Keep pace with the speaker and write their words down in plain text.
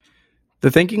The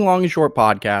Thinking Long and Short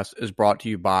podcast is brought to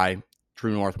you by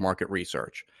True North Market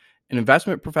Research, an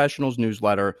investment professionals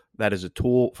newsletter that is a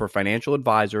tool for financial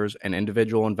advisors and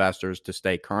individual investors to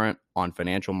stay current on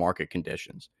financial market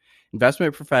conditions.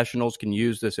 Investment professionals can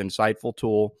use this insightful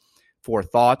tool for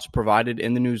thoughts provided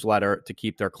in the newsletter to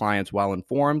keep their clients well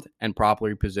informed and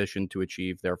properly positioned to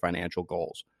achieve their financial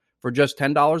goals. For just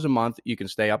 $10 a month, you can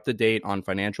stay up to date on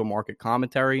financial market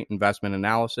commentary, investment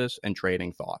analysis, and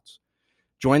trading thoughts.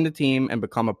 Join the team and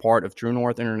become a part of True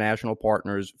North International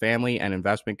Partners family and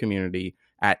investment community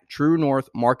at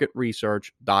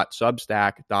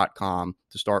truenorthmarketresearch.substack.com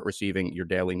to start receiving your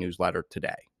daily newsletter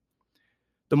today.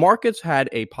 The markets had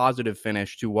a positive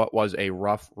finish to what was a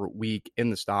rough week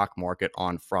in the stock market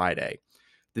on Friday.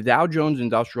 The Dow Jones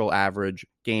Industrial Average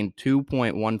gained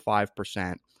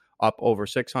 2.15%, up over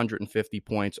 650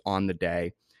 points on the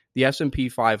day. The S&P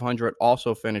 500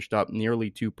 also finished up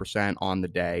nearly 2% on the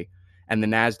day. And the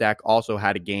NASDAQ also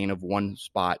had a gain of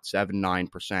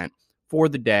 1.79% for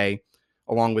the day,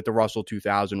 along with the Russell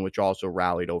 2000, which also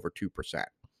rallied over 2%.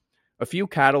 A few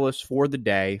catalysts for the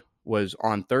day was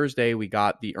on Thursday, we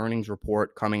got the earnings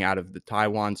report coming out of the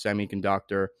Taiwan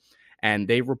Semiconductor, and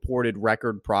they reported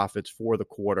record profits for the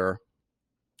quarter.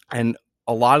 And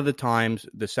a lot of the times,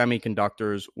 the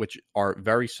semiconductors, which are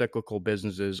very cyclical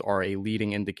businesses, are a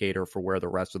leading indicator for where the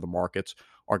rest of the markets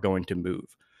are going to move.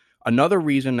 Another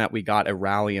reason that we got a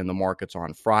rally in the markets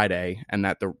on Friday and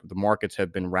that the markets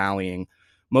have been rallying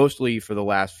mostly for the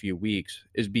last few weeks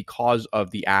is because of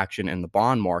the action in the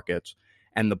bond markets.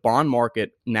 And the bond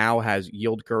market now has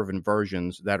yield curve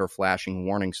inversions that are flashing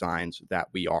warning signs that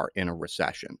we are in a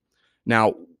recession.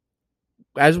 Now,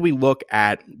 as we look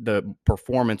at the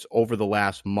performance over the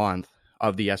last month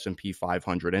of the S&P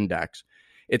 500 index,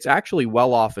 it's actually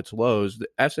well off its lows. The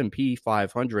S&P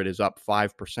 500 is up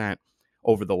 5%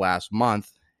 over the last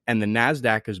month, and the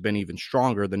NASDAQ has been even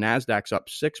stronger. The NASDAQ's up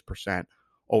 6%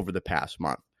 over the past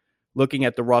month. Looking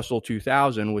at the Russell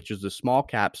 2000, which is the small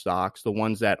cap stocks, the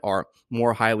ones that are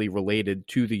more highly related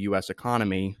to the U.S.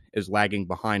 economy, is lagging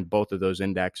behind both of those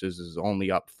indexes, is only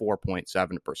up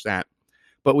 4.7%.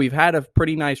 But we've had a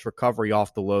pretty nice recovery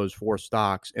off the lows for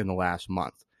stocks in the last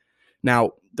month.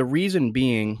 Now, the reason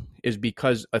being is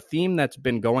because a theme that's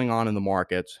been going on in the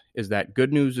markets is that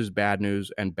good news is bad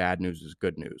news and bad news is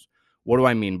good news. What do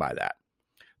I mean by that?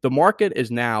 The market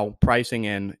is now pricing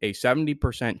in a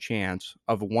 70% chance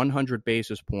of a 100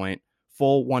 basis point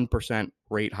full 1%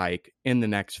 rate hike in the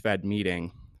next Fed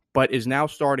meeting, but is now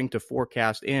starting to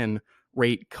forecast in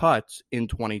rate cuts in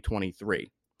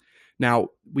 2023. Now,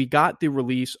 we got the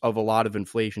release of a lot of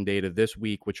inflation data this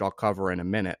week, which I'll cover in a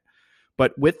minute.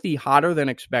 But with the hotter than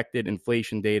expected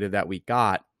inflation data that we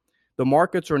got, the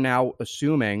markets are now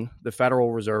assuming the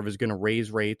Federal Reserve is going to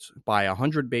raise rates by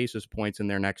 100 basis points in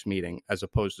their next meeting, as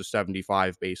opposed to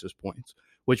 75 basis points,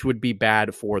 which would be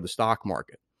bad for the stock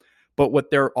market. But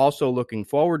what they're also looking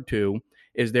forward to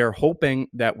is they're hoping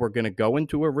that we're going to go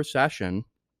into a recession.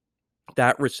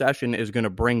 That recession is going to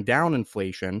bring down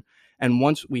inflation. And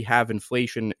once we have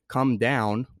inflation come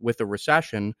down with a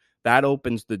recession, that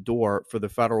opens the door for the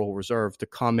Federal Reserve to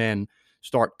come in,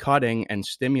 start cutting and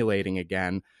stimulating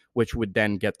again, which would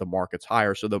then get the markets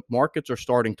higher. So the markets are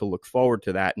starting to look forward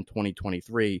to that in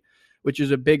 2023, which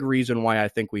is a big reason why I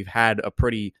think we've had a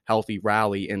pretty healthy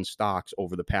rally in stocks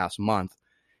over the past month.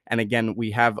 And again,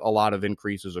 we have a lot of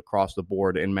increases across the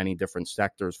board in many different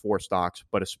sectors for stocks,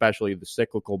 but especially the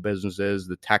cyclical businesses,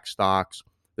 the tech stocks,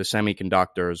 the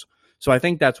semiconductors. So I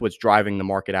think that's what's driving the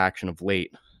market action of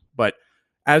late. But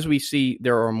as we see,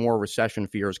 there are more recession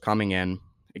fears coming in.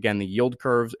 Again, the yield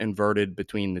curves inverted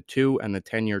between the 2 and the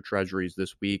 10-year treasuries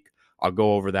this week. I'll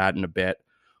go over that in a bit.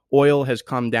 Oil has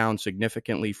come down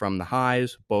significantly from the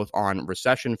highs, both on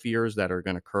recession fears that are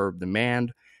going to curb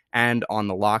demand and on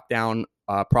the lockdown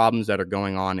problems that are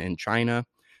going on in China.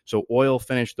 So oil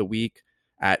finished the week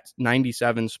at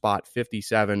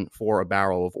 97.57 for a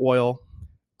barrel of oil.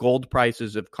 Gold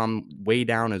prices have come way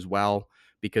down as well,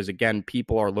 because, again,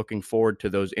 people are looking forward to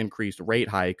those increased rate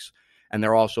hikes, and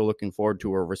they're also looking forward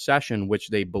to a recession, which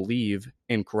they believe,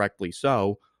 incorrectly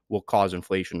so, will cause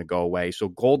inflation to go away. So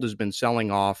gold has been selling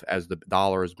off as the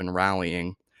dollar has been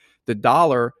rallying. The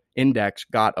dollar index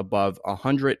got above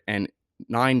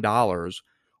 $109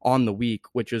 on the week,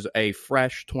 which is a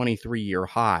fresh 23-year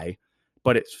high,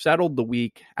 but it settled the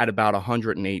week at about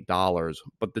 $108.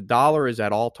 But the dollar is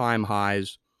at all-time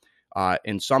highs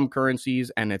in some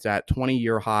currencies, and it's at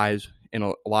 20-year highs in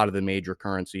a lot of the major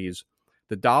currencies.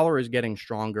 The dollar is getting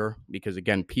stronger because,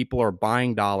 again, people are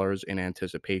buying dollars in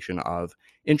anticipation of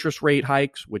interest rate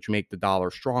hikes, which make the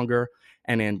dollar stronger,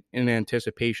 and in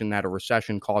anticipation that a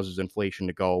recession causes inflation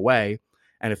to go away.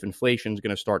 And if inflation is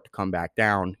going to start to come back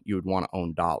down, you would want to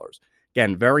own dollars.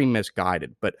 Again, very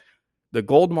misguided. But the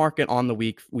gold market on the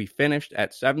week, we finished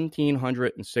at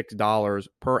 $1,706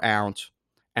 per ounce,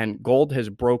 and gold has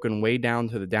broken way down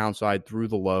to the downside through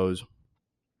the lows.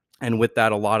 And with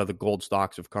that, a lot of the gold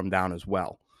stocks have come down as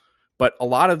well. But a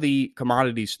lot of the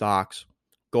commodity stocks,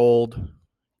 gold,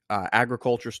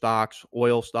 agriculture stocks,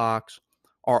 oil stocks,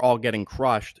 are all getting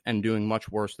crushed and doing much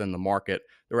worse than the market.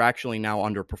 They're actually now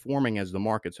underperforming as the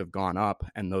markets have gone up,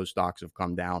 and those stocks have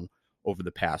come down over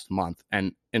the past month,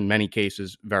 and in many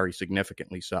cases, very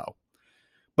significantly so.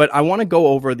 But I want to go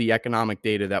over the economic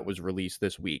data that was released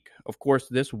this week. Of course,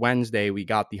 this Wednesday, we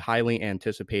got the highly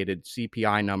anticipated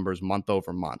CPI numbers month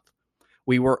over month.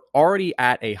 We were already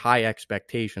at a high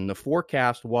expectation. The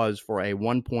forecast was for a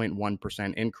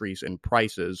 1.1% increase in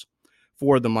prices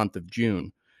for the month of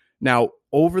June. Now,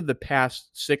 over the past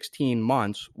 16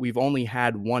 months, we've only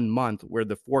had 1 month where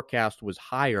the forecast was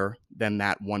higher than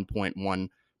that 1.1%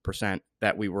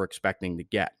 that we were expecting to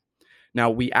get. Now,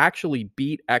 we actually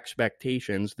beat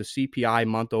expectations. The CPI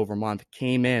month over month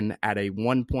came in at a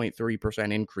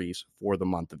 1.3% increase for the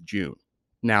month of June.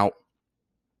 Now,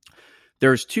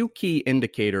 there's two key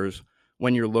indicators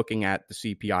when you're looking at the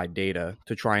CPI data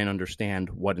to try and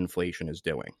understand what inflation is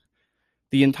doing.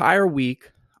 The entire week,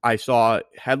 I saw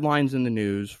headlines in the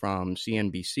news from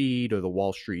CNBC to the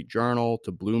Wall Street Journal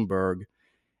to Bloomberg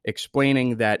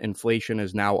explaining that inflation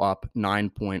is now up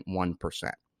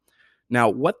 9.1%. Now,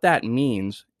 what that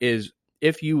means is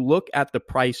if you look at the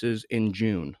prices in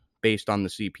June based on the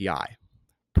CPI,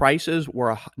 prices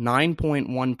were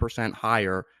 9.1%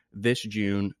 higher this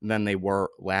June than they were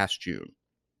last June.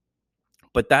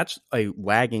 But that's a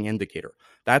lagging indicator.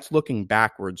 That's looking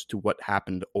backwards to what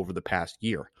happened over the past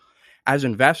year. As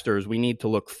investors, we need to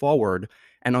look forward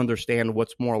and understand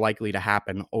what's more likely to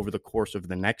happen over the course of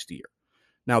the next year.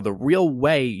 Now, the real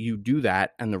way you do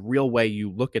that and the real way you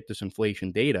look at this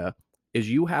inflation data is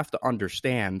you have to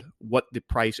understand what the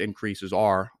price increases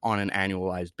are on an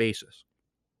annualized basis.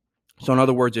 So in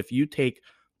other words, if you take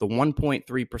the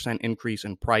 1.3% increase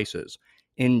in prices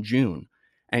in June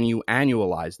and you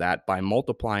annualize that by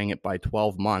multiplying it by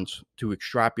 12 months to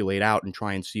extrapolate out and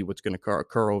try and see what's going to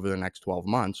occur over the next 12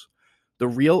 months, the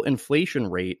real inflation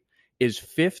rate is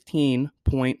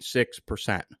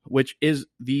 15.6%, which is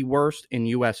the worst in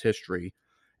U.S. history.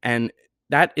 And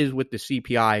that is with the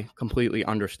CPI completely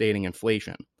understating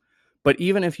inflation. But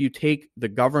even if you take the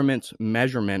government's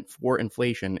measurement for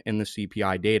inflation in the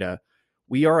CPI data,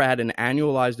 we are at an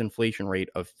annualized inflation rate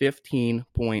of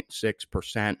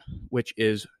 15.6%, which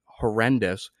is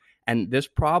horrendous. And this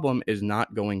problem is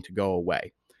not going to go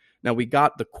away. Now, we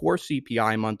got the core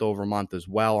CPI month over month as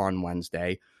well on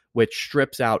Wednesday, which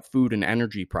strips out food and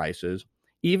energy prices.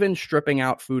 Even stripping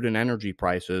out food and energy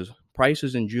prices,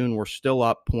 prices in June were still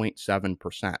up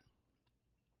 0.7%.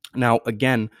 Now,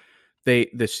 again, the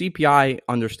CPI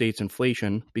understates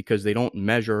inflation because they don't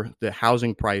measure the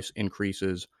housing price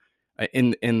increases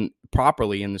in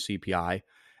properly in the CPI,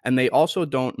 and they also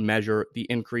don't measure the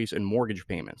increase in mortgage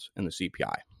payments in the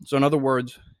CPI. So in other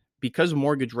words, because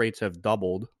mortgage rates have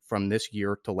doubled from this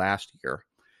year to last year,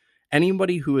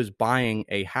 anybody who is buying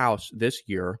a house this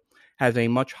year has a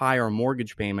much higher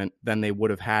mortgage payment than they would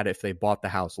have had if they bought the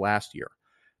house last year.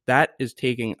 That is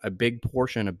taking a big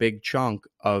portion, a big chunk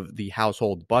of the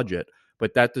household budget,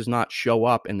 but that does not show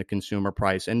up in the consumer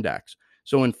price index.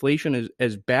 So inflation is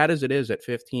as bad as it is at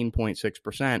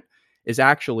 15.6% is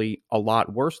actually a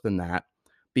lot worse than that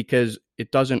because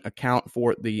it doesn't account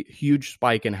for the huge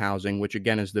spike in housing, which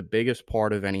again is the biggest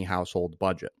part of any household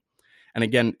budget. And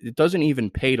again, it doesn't even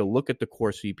pay to look at the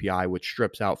core CPI, which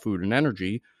strips out food and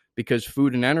energy, because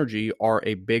food and energy are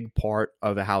a big part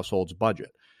of a household's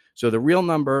budget. So the real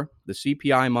number, the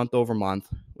CPI month over month,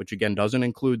 which again doesn't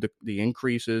include the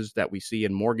increases that we see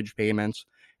in mortgage payments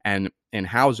and in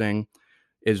housing,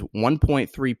 is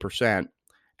 1.3%.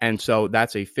 And so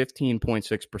that's a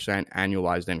 15.6%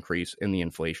 annualized increase in the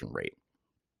inflation rate.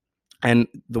 And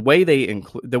the way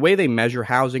they measure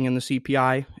housing in the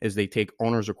CPI is they take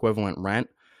owner's equivalent rent,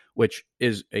 which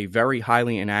is a very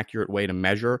highly inaccurate way to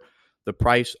measure the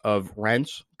price of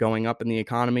rents going up in the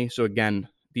economy. So again,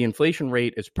 the inflation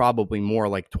rate is probably more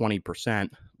like 20%.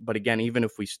 But again, even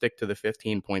if we stick to the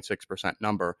 15.6%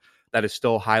 number, that is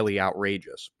still highly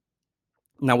outrageous.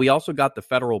 Now, we also got the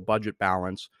federal budget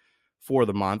balance for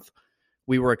the month.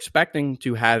 We were expecting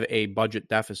to have a budget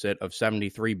deficit of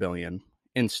 $73 billion.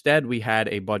 Instead, we had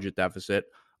a budget deficit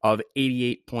of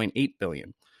 $88.8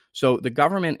 billion. So the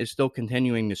government is still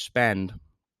continuing to spend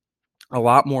a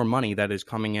lot more money that is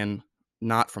coming in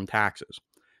not from taxes.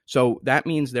 So that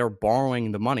means they're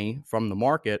borrowing the money from the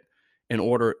market in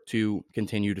order to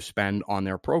continue to spend on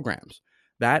their programs.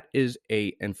 That is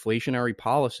a inflationary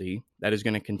policy that is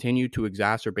going to continue to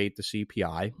exacerbate the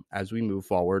CPI as we move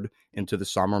forward into the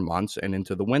summer months and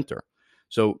into the winter.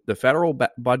 So the federal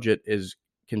budget is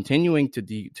continuing to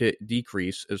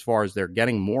decrease as far as they're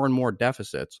getting more and more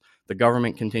deficits. The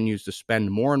government continues to spend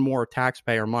more and more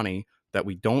taxpayer money that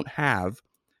we don't have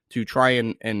to try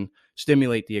and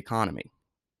stimulate the economy.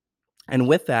 And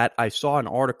with that, I saw an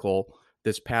article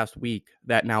this past week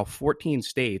that now 14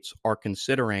 states are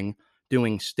considering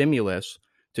doing stimulus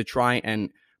to try and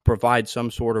provide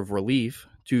some sort of relief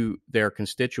to their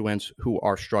constituents who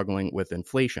are struggling with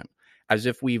inflation, as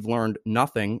if we've learned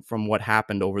nothing from what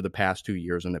happened over the past 2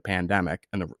 years in the pandemic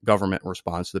and the government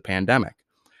response to the pandemic.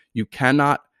 You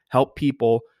cannot help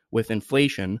people with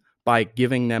inflation by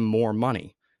giving them more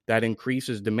money. That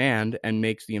increases demand and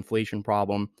makes the inflation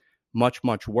problem much,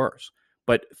 much worse.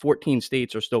 But 14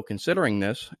 states are still considering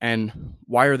this. And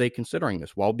why are they considering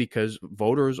this? Well, because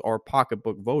voters are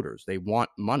pocketbook voters. They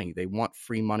want money. They want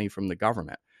free money from the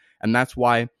government. And that's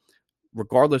why,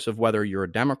 regardless of whether you're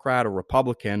a Democrat or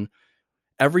Republican,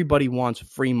 everybody wants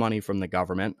free money from the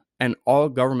government. And all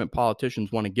government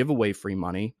politicians want to give away free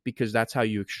money because that's how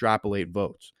you extrapolate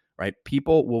votes, right?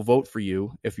 People will vote for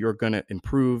you if you're going to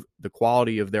improve the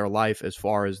quality of their life as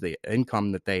far as the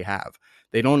income that they have.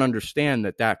 They don't understand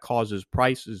that that causes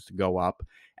prices to go up,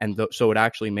 and so it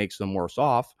actually makes them worse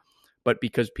off. But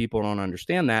because people don't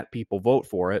understand that, people vote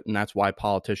for it, and that's why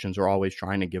politicians are always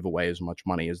trying to give away as much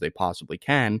money as they possibly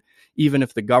can, even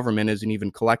if the government isn't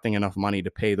even collecting enough money to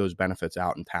pay those benefits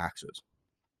out in taxes.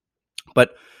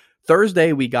 But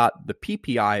Thursday, we got the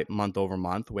PPI month over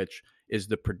month, which is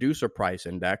the producer price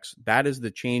index. That is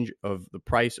the change of the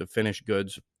price of finished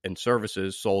goods and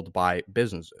services sold by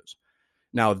businesses.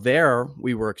 Now, there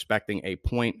we were expecting a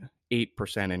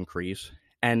 0.8% increase.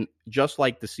 And just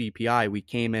like the CPI, we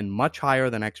came in much higher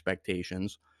than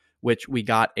expectations, which we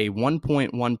got a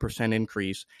 1.1%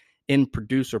 increase in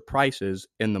producer prices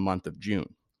in the month of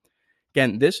June.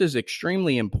 Again, this is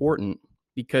extremely important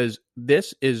because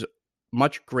this is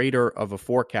much greater of a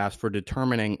forecast for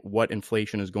determining what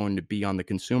inflation is going to be on the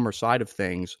consumer side of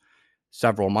things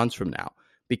several months from now.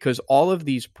 Because all of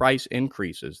these price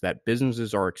increases that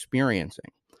businesses are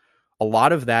experiencing, a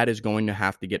lot of that is going to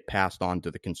have to get passed on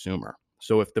to the consumer.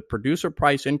 So if the producer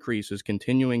price increase is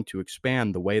continuing to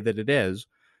expand the way that it is,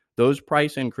 those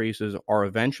price increases are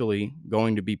eventually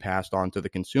going to be passed on to the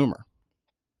consumer.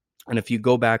 And if you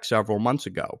go back several months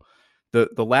ago,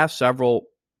 the last several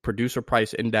producer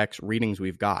price index readings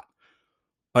we've got,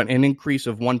 an increase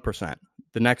of 1%,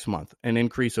 the next month, an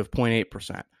increase of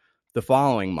 0.8%, the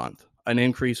following month, an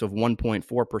increase of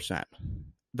 1.4%,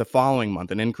 the following month,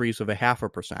 an increase of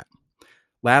 0.5%,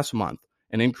 last month,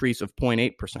 an increase of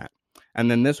 0.8%,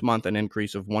 and then this month, an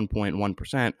increase of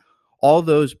 1.1%. All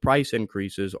those price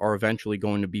increases are eventually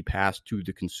going to be passed to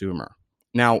the consumer.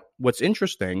 Now, what's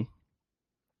interesting,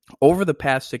 over the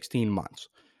past 16 months,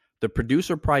 the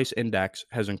producer price index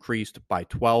has increased by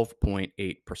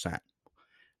 12.8%.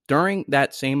 During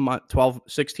that same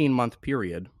 16-month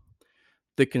period,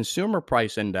 the consumer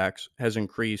price index has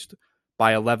increased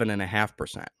by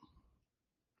 11.5%.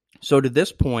 So to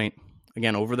this point,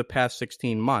 again, over the past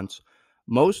 16 months,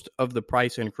 most of the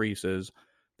price increases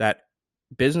that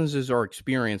businesses are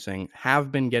experiencing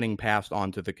have been getting passed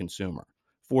on to the consumer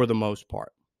for the most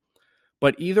part.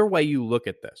 But either way you look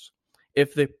at this,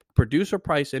 if the producer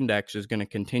price index is going to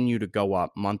continue to go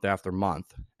up month after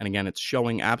month, and again, it's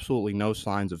showing absolutely no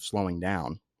signs of slowing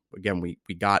down. Again, we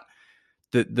got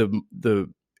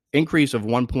the increase of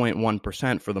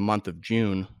 1.1% for the month of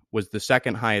June was the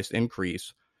second highest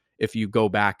increase if you go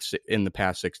back in the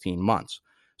past 16 months.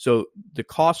 So the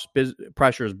cost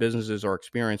pressures businesses are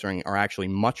experiencing are actually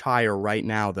much higher right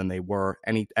now than they were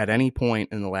at any point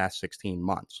in the last 16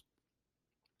 months,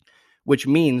 which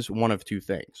means one of two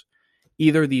things.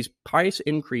 Either these price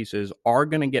increases are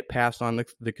going to get passed on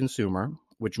the consumer,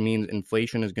 which means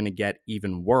inflation is going to get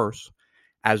even worse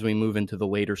as we move into the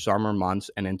later summer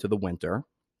months and into the winter,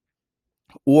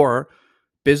 or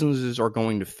businesses are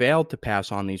going to fail to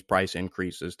pass on these price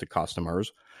increases to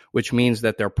customers, which means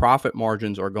that their profit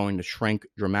margins are going to shrink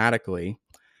dramatically.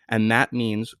 And that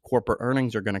means corporate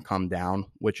earnings are going to come down,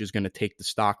 which is going to take the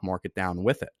stock market down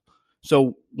with it.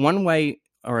 So one way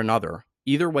or another,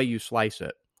 either way you slice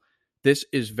it, this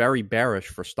is very bearish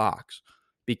for stocks,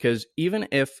 because even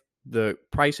if the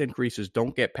price increases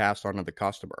don't get passed on to the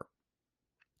customer,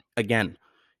 again,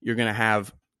 you're going to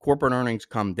have corporate earnings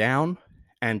come down.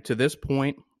 And to this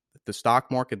point, the stock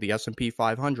market, the S&P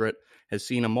 500, has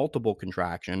seen a multiple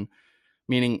contraction,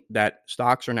 meaning that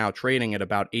stocks are now trading at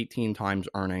about 18 times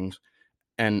earnings.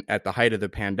 And at the height of the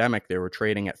pandemic, they were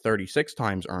trading at 36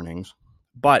 times earnings.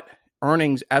 But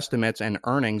earnings estimates and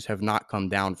earnings have not come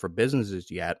down for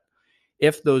businesses yet.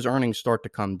 If those earnings start to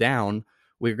come down,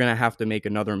 we're going to have to make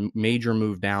another major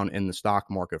move down in the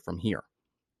stock market from here.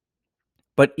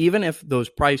 But even if those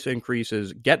price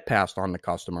increases get passed on to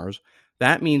customers,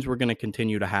 that means we're going to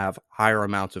continue to have higher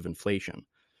amounts of inflation,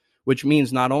 which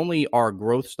means not only are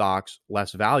growth stocks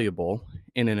less valuable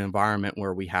in an environment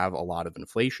where we have a lot of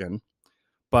inflation,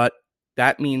 but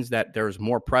that means that there's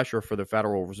more pressure for the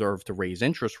Federal Reserve to raise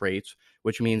interest rates,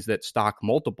 which means that stock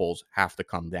multiples have to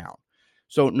come down.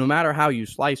 So no matter how you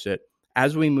slice it,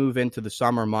 as we move into the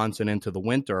summer months and into the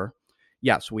winter,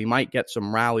 yes, we might get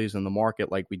some rallies in the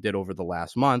market like we did over the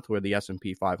last month where the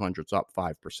S&P 500 is up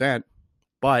 5%,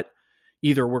 but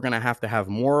either we're going to have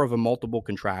more of a multiple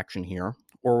contraction here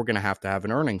or we're going to have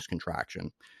an earnings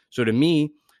contraction. So to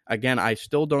me, again, I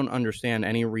still don't understand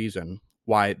any reason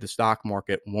why the stock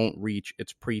market won't reach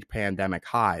its pre-pandemic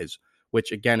highs,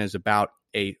 which again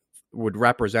would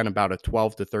represent about a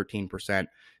 12 to 13%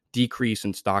 decrease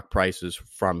in stock prices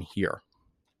from here.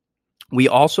 We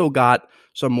also got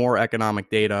some more economic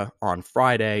data on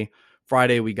Friday.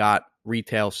 Friday, we got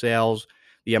retail sales,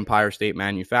 the Empire State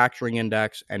Manufacturing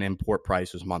Index, and import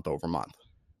prices month over month.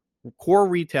 Core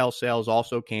retail sales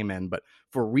also came in, but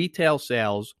for retail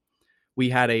sales, we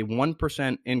had a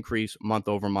 1% increase month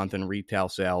over month in retail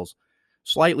sales,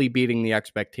 slightly beating the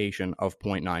expectation of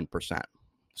 0.9%.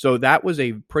 So that was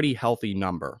a pretty healthy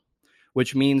number,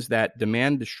 which means that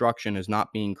demand destruction is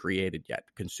not being created yet.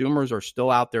 Consumers are still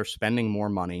out there spending more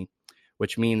money,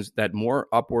 which means that more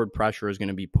upward pressure is going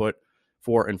to be put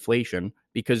for inflation,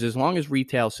 because as long as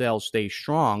retail sales stay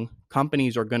strong,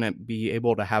 companies are going to be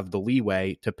able to have the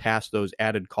leeway to pass those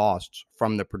added costs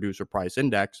from the producer price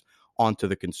index onto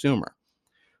the consumer.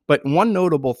 But one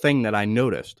notable thing that I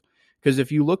noticed, because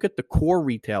if you look at the core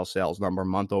retail sales number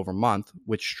month over month,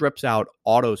 which strips out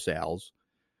auto sales,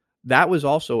 that was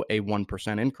also a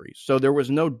 1% increase. So there was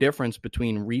no difference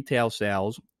between retail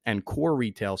sales and core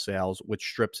retail sales, which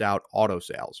strips out auto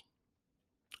sales.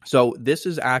 So this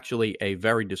is actually a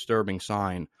very disturbing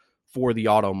sign for the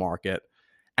auto market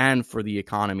and for the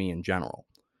economy in general,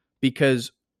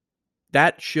 because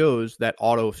that shows that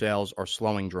auto sales are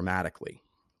slowing dramatically.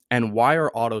 And why are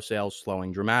auto sales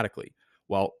slowing dramatically?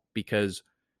 Well, because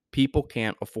people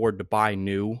can't afford to buy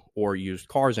new or used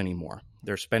cars anymore.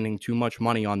 They're spending too much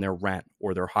money on their rent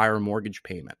or their higher mortgage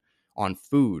payment, on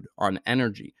food, on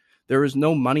energy. There is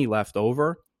no money left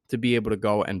over to be able to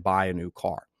go and buy a new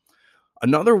car.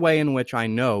 Another way in which I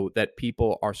know that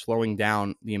people are slowing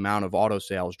down the amount of auto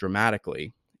sales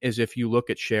dramatically is if you look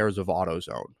at shares of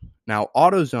AutoZone. Now,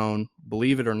 AutoZone,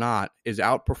 believe it or not, is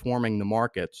outperforming the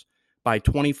markets by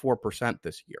 24%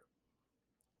 this year.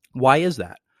 Why is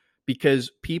that?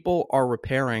 Because people are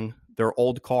repairing their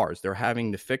old cars. They're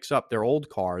having to fix up their old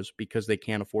cars because they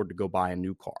can't afford to go buy a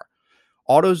new car.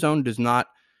 AutoZone does not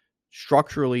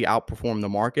structurally outperform the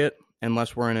market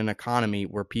unless we're in an economy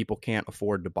where people can't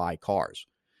afford to buy cars.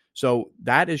 So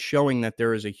that is showing that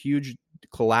there is a huge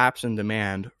collapse in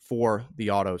demand for the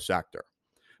auto sector.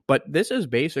 But this is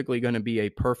basically going to be a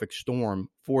perfect storm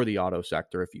for the auto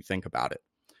sector if you think about it.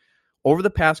 Over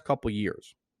the past couple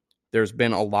years, there's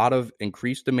been a lot of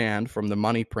increased demand from the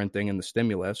money printing and the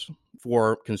stimulus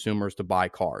for consumers to buy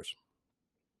cars.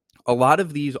 A lot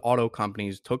of these auto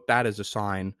companies took that as a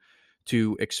sign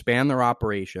to expand their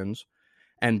operations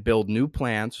and build new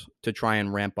plants to try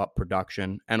and ramp up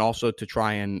production and also to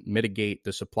try and mitigate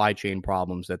the supply chain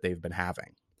problems that they've been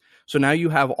having. So now you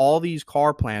have all these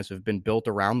car plants have been built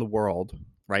around the world,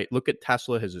 right? Look at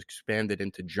Tesla has expanded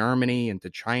into Germany,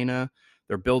 into China.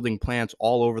 They're building plants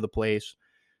all over the place.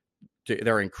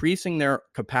 They're increasing their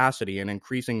capacity and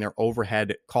increasing their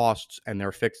overhead costs and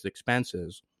their fixed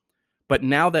expenses. But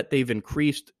now that they've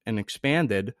increased and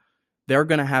expanded, they're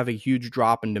going to have a huge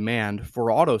drop in demand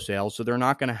for auto sales. So they're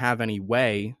not going to have any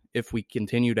way, if we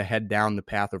continue to head down the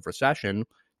path of recession,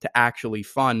 to actually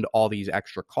fund all these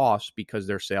extra costs because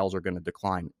their sales are going to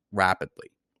decline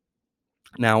rapidly.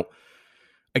 Now,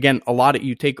 again, a lot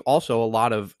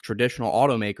of traditional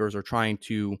automakers are trying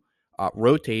to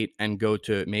rotate and go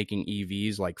to making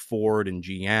EVs like Ford and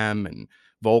GM and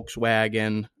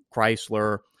Volkswagen,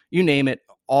 Chrysler, you name it.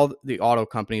 All the auto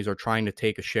companies are trying to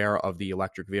take a share of the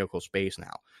electric vehicle space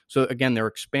now. So again, they're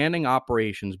expanding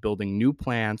operations, building new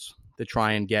plants to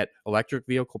try and get electric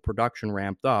vehicle production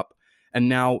ramped up. And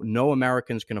now no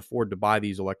Americans can afford to buy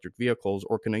these electric vehicles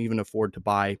or can even afford to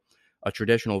buy a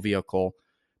traditional vehicle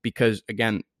because,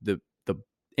 again, the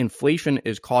inflation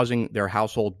is causing their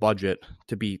household budget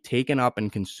to be taken up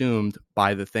and consumed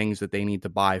by the things that they need to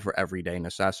buy for everyday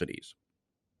necessities.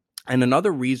 And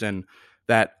another reason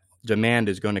that demand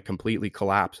is going to completely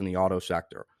collapse in the auto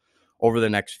sector over the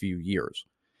next few years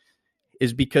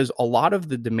is because a lot of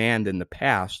the demand in the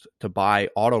past to buy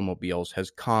automobiles has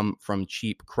come from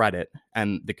cheap credit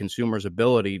and the consumer's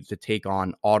ability to take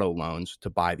on auto loans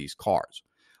to buy these cars.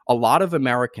 A lot of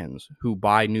Americans who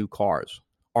buy new cars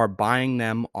are buying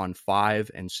them on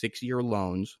 5 and 6 year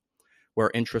loans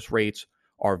where interest rates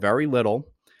are very little,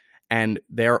 and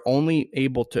they're only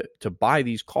able to buy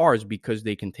these cars because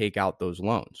they can take out those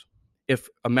loans. If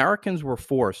Americans were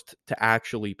forced to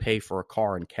actually pay for a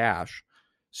car in cash,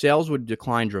 sales would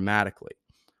decline dramatically.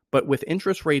 But with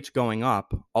interest rates going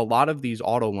up, a lot of these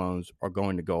auto loans are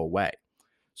going to go away.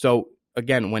 So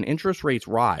again, when interest rates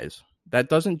rise, that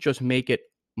doesn't just make it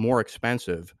more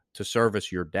expensive to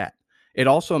service your debt. It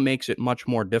also makes it much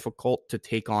more difficult to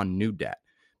take on new debt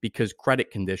because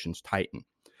credit conditions tighten.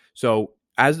 So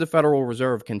as the Federal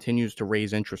Reserve continues to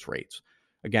raise interest rates,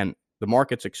 again, the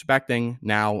market's expecting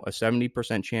now a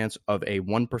 70% chance of a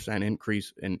 1%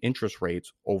 increase in interest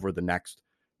rates over the next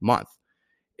month.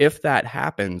 If that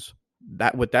happens,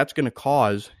 what that's going to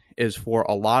cause is for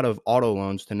a lot of auto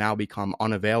loans to now become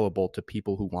unavailable to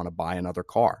people who want to buy another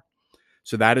car.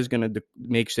 So that is going to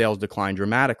make sales decline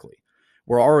dramatically.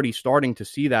 We're already starting to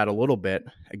see that a little bit,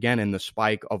 again, in the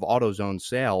spike of AutoZone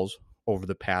sales over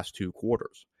the past 2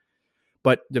 quarters.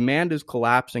 But demand is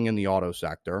collapsing in the auto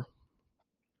sector.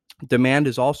 Demand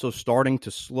is also starting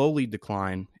to slowly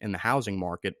decline in the housing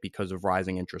market because of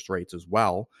rising interest rates as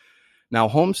well. Now,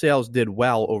 home sales did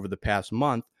well over the past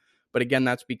month, but again,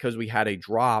 that's because we had a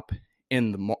drop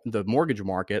in the mortgage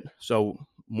market. So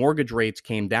mortgage rates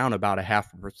came down about a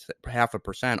half a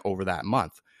percent over that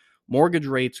month. Mortgage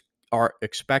rates are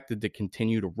expected to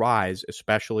continue to rise,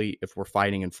 especially if we're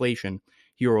fighting inflation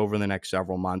here over the next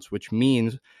several months, which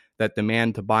means that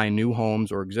demand to buy new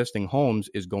homes or existing homes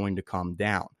is going to come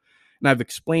down. And I've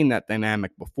explained that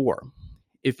dynamic before.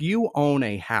 If you own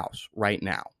a house right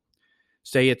now,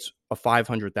 say it's a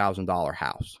 $500,000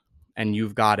 house, and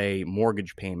you've got a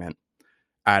mortgage payment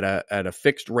at a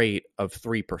fixed rate of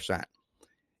 3%.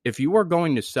 If you are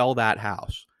going to sell that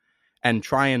house and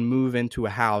try and move into a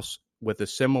house with a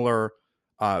similar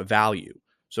value,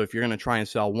 so if you're going to try and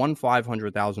sell one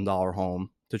 $500,000 home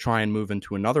to try and move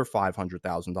into another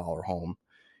 $500,000 home,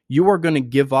 you are going to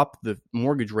give up the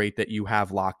mortgage rate that you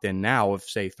have locked in now of,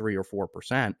 say, 3 or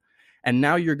 4%. And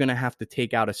now you're going to have to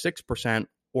take out a 6%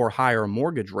 or higher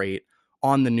mortgage rate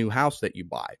on the new house that you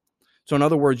buy. So in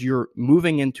other words, you're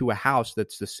moving into a house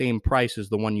that's the same price as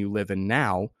the one you live in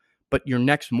now, but your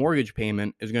next mortgage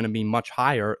payment is going to be much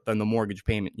higher than the mortgage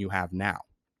payment you have now.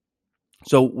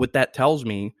 So what that tells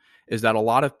me is that a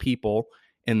lot of people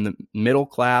in the middle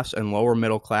class and lower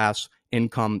middle class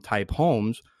income type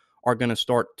homes are going to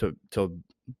start to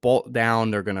bolt down.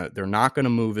 They're not going to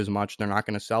move as much. They're not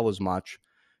going to sell as much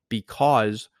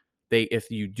because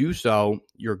if you do so,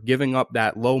 you're giving up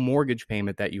that low mortgage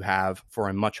payment that you have for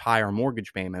a much higher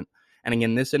mortgage payment. And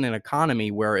again, this in an economy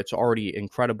where it's already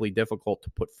incredibly difficult to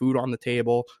put food on the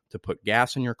table, to put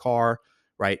gas in your car,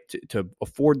 right? To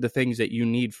afford the things that you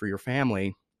need for your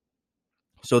family.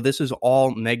 So this is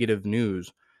all negative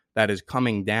news that is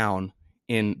coming down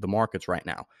in the markets right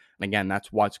now. And again,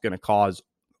 that's what's going to cause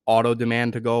auto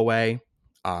demand to go away,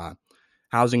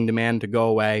 housing demand to go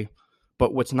away.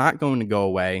 But what's not going to go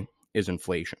away is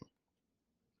inflation.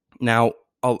 Now,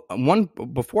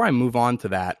 before I move on to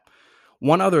that,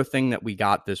 one other thing that we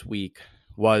got this week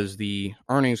was the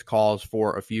earnings calls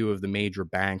for a few of the major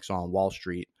banks on Wall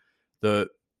Street. The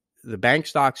bank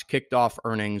stocks kicked off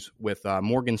earnings with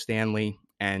Morgan Stanley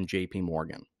and JP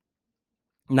Morgan.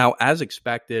 Now, as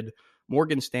expected,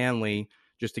 Morgan Stanley,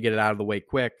 just to get it out of the way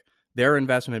quick, their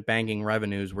investment banking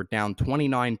revenues were down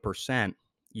 29%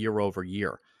 year over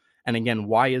year. And again,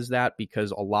 why is that?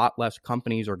 Because a lot less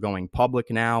companies are going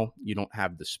public now. You don't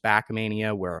have the SPAC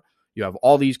mania where you have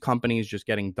all these companies just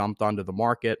getting dumped onto the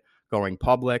market, going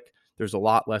public. There's a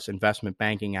lot less investment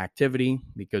banking activity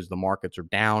because the markets are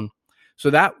down. So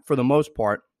that, for the most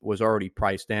part, was already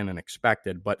priced in and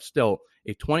expected. But still,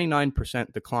 a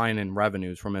 29% decline in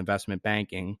revenues from investment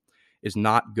banking is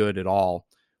not good at all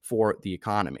for the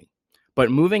economy. But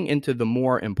moving into the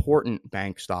more important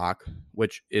bank stock,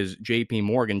 which is JP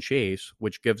Morgan Chase,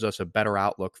 which gives us a better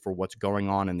outlook for what's going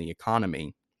on in the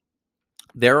economy,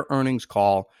 their earnings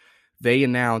call, they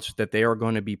announced that they are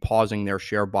going to be pausing their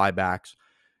share buybacks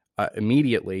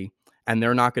immediately, and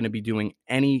they're not going to be doing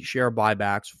any share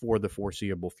buybacks for the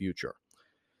foreseeable future.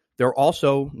 They're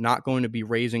also not going to be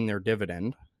raising their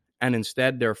dividend, and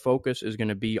instead their focus is going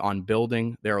to be on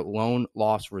building their loan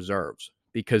loss reserves,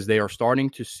 because they are starting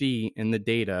to see in the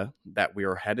data that we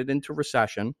are headed into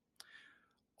recession.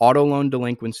 Auto loan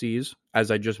delinquencies,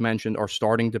 as I just mentioned, are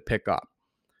starting to pick up.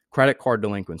 Credit card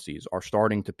delinquencies are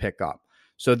starting to pick up.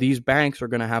 So these banks are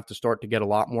going to have to start to get a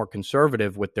lot more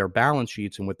conservative with their balance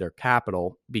sheets and with their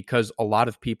capital, because a lot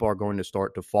of people are going to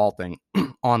start defaulting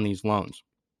on these loans.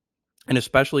 And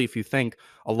especially if you think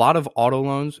a lot of auto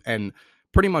loans and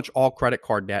pretty much all credit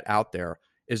card debt out there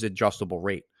is adjustable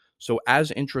rate. So as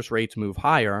interest rates move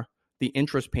higher, the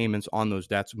interest payments on those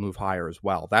debts move higher as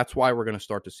well. That's why we're going to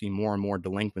start to see more and more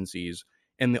delinquencies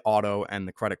in the auto and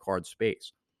the credit card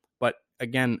space. But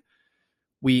again,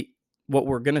 what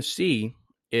we're going to see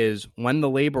is when the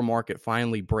labor market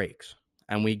finally breaks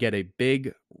and we get a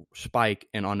big spike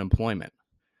in unemployment,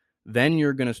 then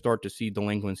you're going to start to see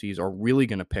delinquencies are really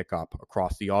going to pick up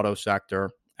across the auto sector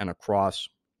and across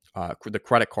the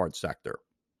credit card sector.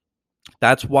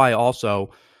 That's why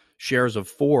also shares of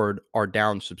Ford are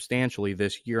down substantially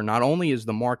this year. Not only is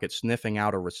the market sniffing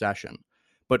out a recession,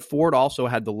 but Ford also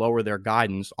had to lower their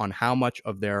guidance on how much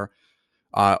of their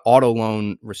auto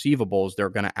loan receivables they're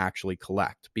going to actually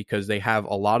collect, because they have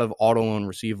a lot of auto loan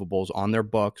receivables on their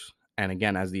books. And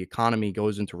again, as the economy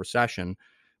goes into recession,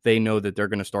 they know that they're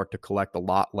going to start to collect a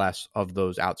lot less of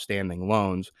those outstanding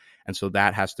loans. And so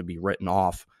that has to be written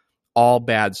off. All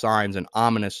bad signs and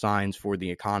ominous signs for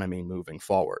the economy moving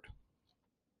forward.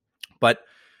 But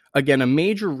again, a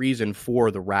major reason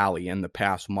for the rally in the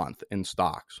past month in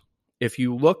stocks, if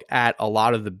you look at a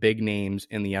lot of the big names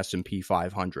in the S&P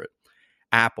 500,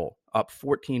 Apple up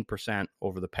 14%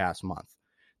 over the past month.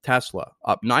 Tesla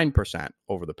up 9%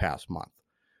 over the past month.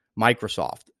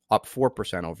 Microsoft up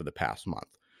 4% over the past month,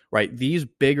 right? These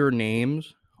bigger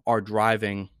names are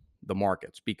driving the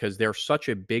markets because they're such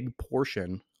a big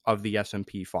portion of the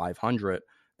S&P 500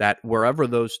 that wherever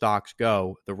those stocks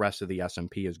go, the rest of the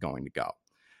S&P is going to go.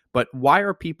 But why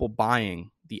are people buying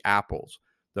the Apples,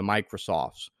 the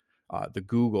Microsofts, the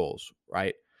Googles,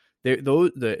 right? The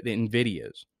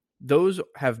NVIDIAs? Those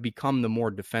have become the more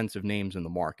defensive names in the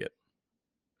market.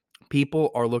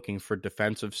 People are looking for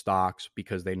defensive stocks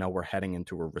because they know we're heading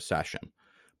into a recession.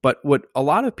 But what a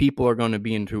lot of people are going to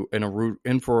be in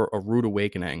for a rude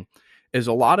awakening is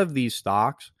a lot of these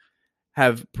stocks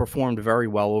have performed very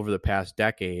well over the past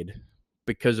decade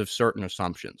because of certain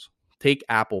assumptions. Take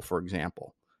Apple, for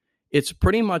example. It's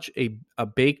pretty much a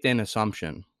baked-in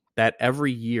assumption that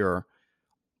every year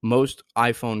most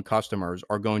iPhone customers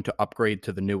are going to upgrade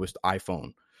to the newest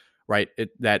iPhone, right?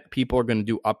 That people are going to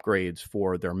do upgrades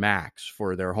for their Macs,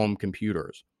 for their home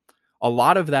computers. A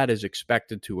lot of that is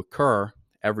expected to occur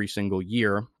every single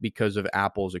year because of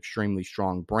Apple's extremely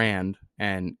strong brand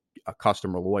and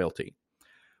customer loyalty.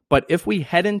 But if we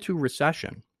head into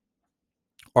recession,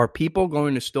 are people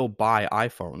going to still buy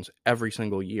iPhones every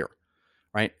single year,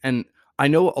 right? And I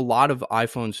know a lot of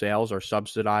iPhone sales are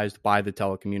subsidized by the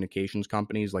telecommunications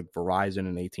companies like Verizon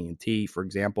and AT&T, for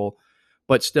example.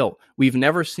 But still, we've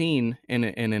never seen in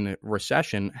a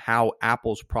recession how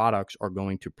Apple's products are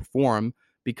going to perform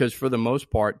because for the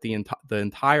most part, the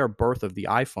entire birth of the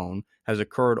iPhone has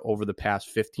occurred over the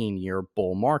past 15-year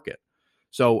bull market.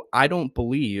 So I don't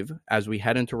believe as we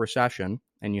head into recession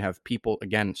and you have people,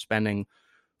 again, spending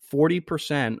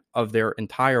 40% of their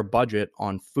entire budget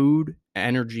on food,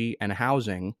 energy, and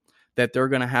housing, that they're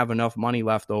going to have enough money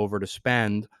left over to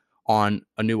spend on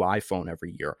a new iPhone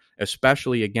every year,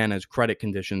 especially, again, as credit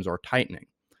conditions are tightening.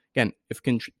 Again, if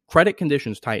credit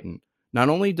conditions tighten, not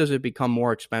only does it become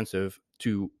more expensive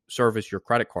to service your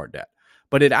credit card debt,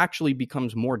 but it actually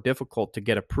becomes more difficult to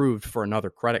get approved for another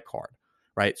credit card,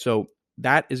 right? So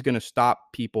that is going to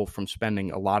stop people from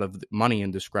spending a lot of money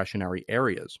in discretionary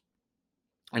areas.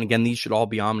 And again, these should all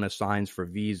be ominous signs for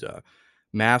Visa,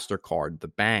 MasterCard, the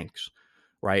banks,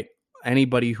 right?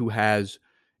 Anybody who has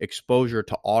exposure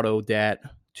to auto debt,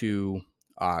 to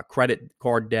credit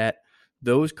card debt,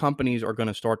 those companies are going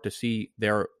to start to see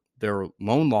their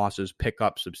loan losses pick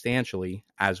up substantially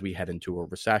as we head into a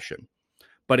recession.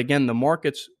 But again, the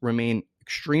markets remain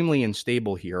extremely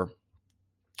unstable here.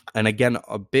 And again,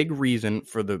 a big reason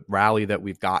for the rally that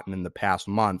we've gotten in the past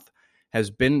month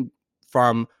has been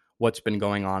from what's been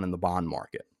going on in the bond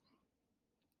market.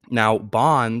 Now,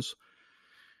 bonds,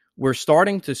 we're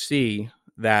starting to see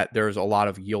that there's a lot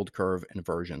of yield curve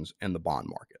inversions in the bond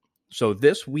market. So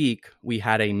this week, we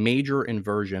had a major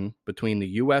inversion between the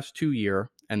U.S.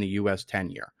 2-year and the U.S.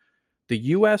 10-year. The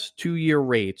U.S. 2-year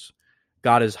rates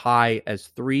got as high as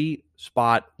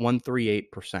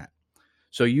 3.138%.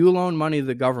 So you loan money to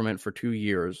the government for 2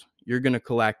 years, you're going to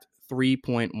collect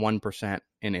 3.1%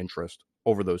 in interest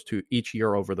over those each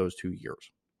year over those 2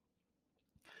 years.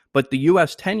 But the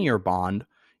U.S. 10-year bond,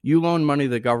 you loan money to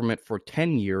the government for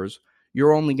 10 years,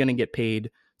 you're only going to get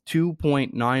paid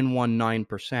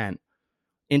 2.919%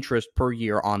 interest per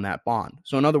year on that bond.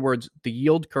 So in other words, the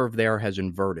yield curve there has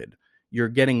inverted. You're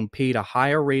getting paid a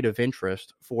higher rate of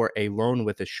interest for a loan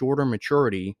with a shorter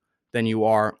maturity than you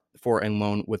are for a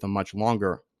loan with a much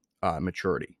longer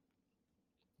maturity.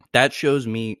 That shows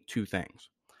me two things.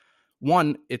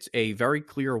 One, it's a very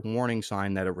clear warning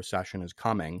sign that a recession is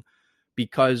coming,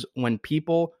 because when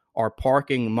people are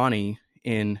parking money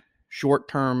in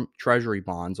short-term treasury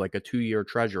bonds, like a 2-year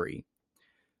treasury,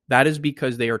 that is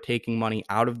because they are taking money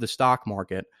out of the stock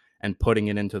market and putting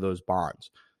it into those bonds.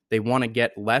 They want to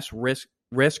get less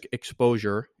risk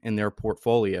exposure in their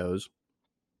portfolios,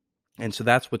 and so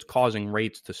that's what's causing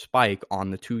rates to spike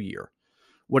on the 2-year.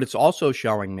 What it's also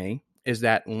showing me is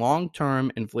that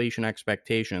long-term inflation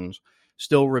expectations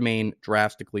still remain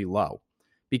drastically low.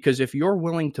 Because if you're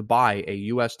willing to buy a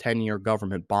U.S. 10-year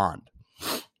government bond,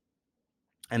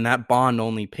 and that bond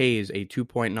only pays a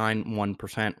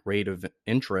 2.91% rate of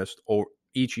interest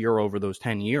each year over those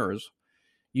 10 years,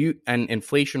 and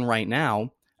inflation right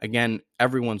now, again,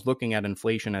 everyone's looking at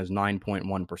inflation as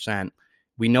 9.1%.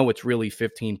 We know it's really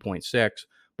 15.6,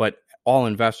 but all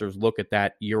investors look at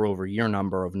that year over year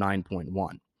number of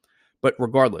 9.1. But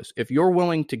regardless, if you're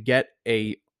willing to get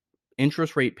a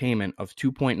interest rate payment of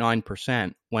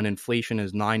 2.9% when inflation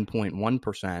is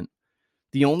 9.1%,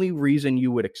 the only reason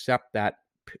you would accept that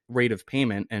rate of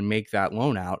payment and make that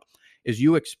loan out is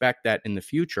you expect that in the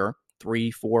future,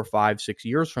 3, 4, 5, 6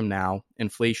 years from now,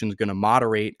 inflation is going to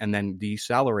moderate and then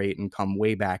decelerate and come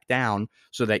way back down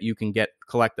so that you can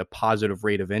collect a positive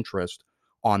rate of interest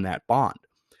on that bond.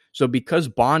 So because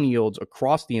bond yields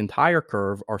across the entire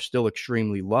curve are still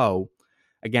extremely low,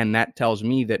 again, that tells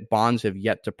me that bonds have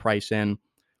yet to price in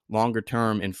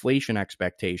longer-term inflation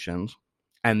expectations,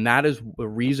 and that is the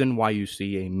reason why you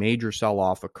see a major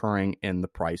sell-off occurring in the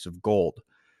price of gold.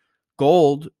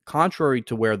 Gold, contrary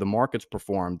to where the markets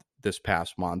performed this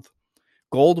past month,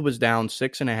 gold was down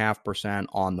 6.5%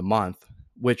 on the month,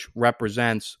 which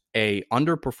represents a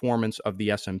underperformance of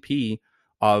the S&P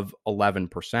of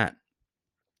 11%.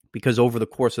 Because over the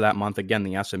course of that month, again,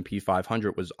 the S&P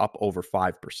 500 was up over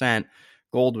 5%.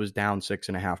 Gold was down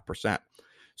 6.5%.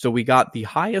 So we got the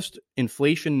highest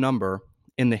inflation number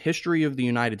in the history of the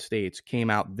United States came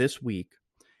out this week.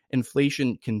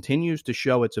 Inflation continues to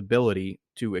show its ability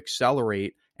to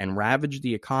accelerate and ravage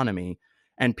the economy,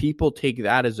 and people take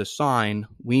that as a sign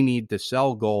we need to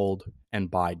sell gold and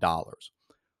buy dollars.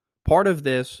 Part of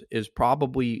this is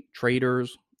probably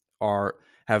traders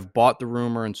have bought the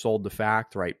rumor and sold the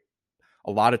fact, right?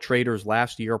 A lot of traders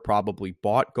last year probably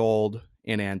bought gold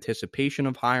in anticipation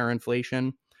of higher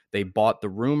inflation. They bought the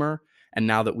rumor, and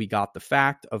now that we got the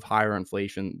fact of higher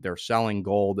inflation, they're selling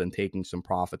gold and taking some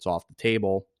profits off the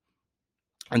table.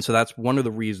 And so that's one of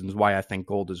the reasons why I think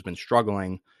gold has been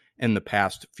struggling in the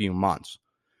past few months.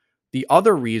 The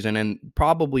other reason, and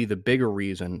probably the bigger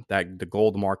reason that the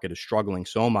gold market is struggling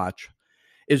so much,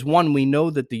 is one, we know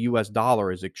that the U.S.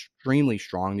 dollar is extremely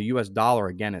strong. The U.S. dollar,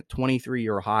 again, at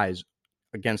 23-year highs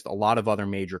against a lot of other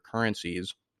major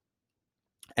currencies.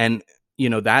 And,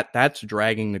 that's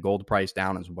dragging the gold price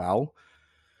down as well,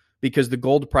 because the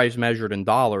gold price measured in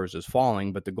dollars is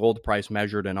falling, but the gold price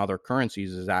measured in other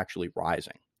currencies is actually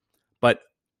rising. But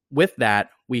with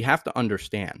that, we have to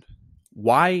understand,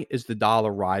 why is the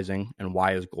dollar rising and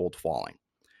why is gold falling?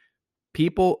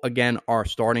 People, again, are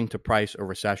starting to price a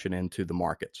recession into the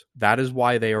markets. That is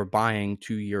why they are buying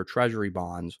 2-year treasury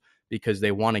bonds, because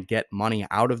they want to get money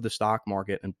out of the stock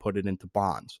market and put it into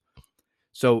bonds.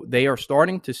 So they are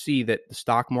starting to see that the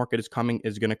stock market is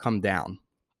going to come down.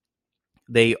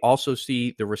 They also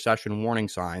see the recession warning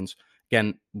signs.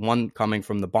 Again, one coming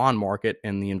from the bond market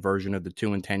and the inversion of the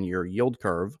 2 and 10-year yield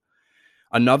curve.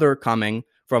 Another coming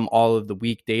from all of the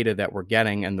weak data that we're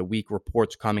getting and the weak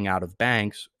reports coming out of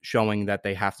banks showing that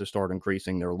they have to start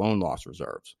increasing their loan loss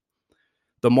reserves.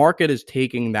 The market is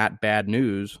taking that bad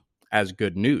news as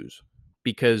good news,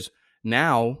 because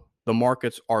now the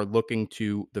markets are looking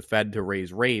to the Fed to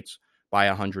raise rates by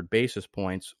 100 basis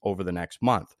points over the next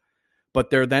month. But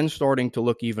they're then starting to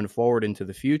look even forward into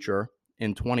the future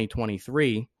in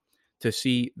 2023 to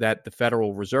see that the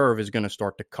Federal Reserve is going to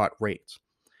start to cut rates.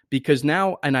 Because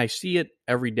now, and I see it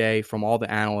every day from all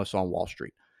the analysts on Wall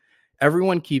Street,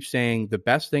 everyone keeps saying the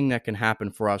best thing that can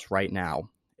happen for us right now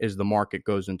is the market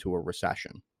goes into a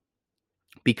recession.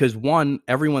 Because one,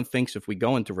 everyone thinks if we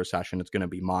go into recession, it's going to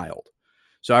be mild.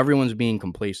 So everyone's being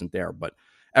complacent there. But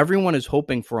everyone is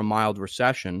hoping for a mild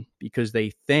recession because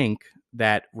they think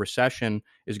that recession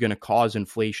is going to cause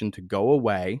inflation to go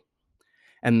away,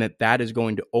 and that is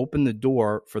going to open the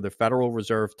door for the Federal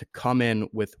Reserve to come in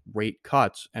with rate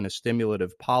cuts and a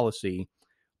stimulative policy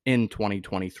in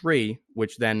 2023,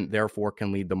 which then therefore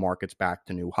can lead the markets back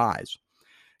to new highs.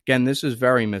 Again, this is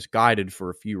very misguided for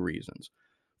a few reasons.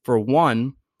 For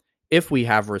one, if we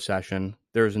have recession,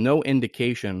 there's no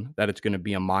indication that it's going to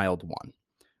be a mild one,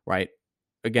 right?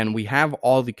 Again, we have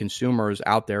all the consumers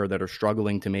out there that are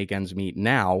struggling to make ends meet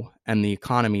now, and the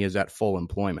economy is at full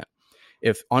employment.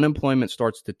 If unemployment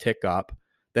starts to tick up,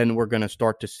 then we're going to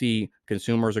start to see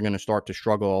consumers are going to start to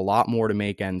struggle a lot more to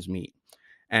make ends meet.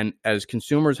 And as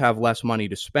consumers have less money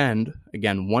to spend,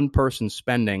 again, one person's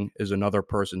spending is another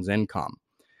person's income.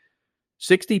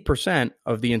 60%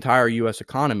 of the entire U.S.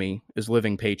 economy is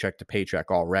living paycheck to paycheck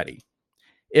already.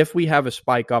 If we have a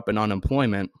spike up in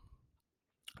unemployment,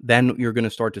 then you're going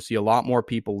to start to see a lot more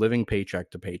people living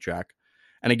paycheck to paycheck.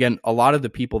 And again, a lot of the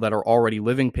people that are already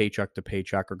living paycheck to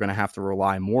paycheck are going to have to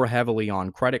rely more heavily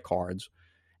on credit cards.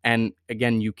 And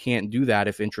again, you can't do that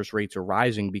if interest rates are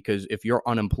rising, because if you're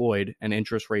unemployed and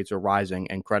interest rates are rising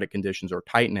and credit conditions are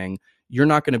tightening, you're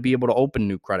not going to be able to open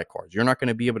new credit cards. You're not going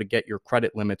to be able to get your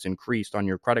credit limits increased on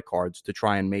your credit cards to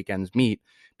try and make ends meet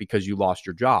because you lost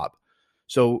your job.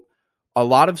 So a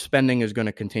lot of spending is going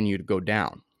to continue to go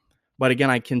down. But again,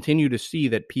 I continue to see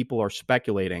that people are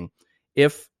speculating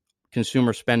if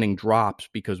consumer spending drops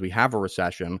because we have a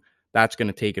recession, that's going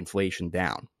to take inflation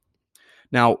down.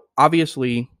 Now,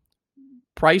 obviously,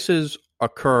 prices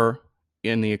occur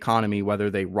in the economy whether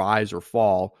they rise or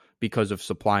fall because of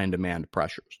supply and demand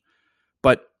pressures.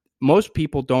 But most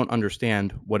people don't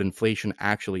understand what inflation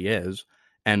actually is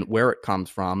and where it comes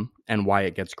from and why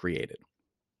it gets created.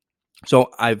 So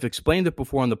I've explained it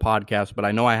before on the podcast, but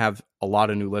I know I have a lot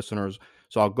of new listeners,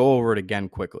 so I'll go over it again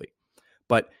quickly.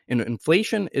 But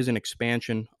inflation is an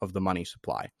expansion of the money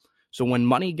supply. So when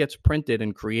money gets printed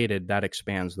and created, that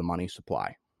expands the money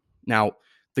supply. Now,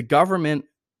 the government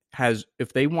has,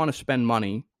 if they want to spend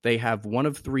money, they have one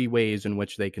of three ways in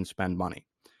which they can spend money.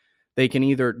 They can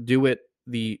either do it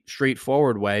the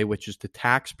straightforward way, which is to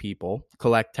tax people,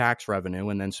 collect tax revenue,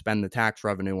 and then spend the tax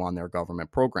revenue on their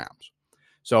government programs.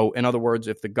 So in other words,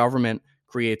 if the government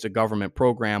creates a government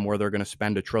program where they're going to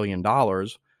spend $1 trillion,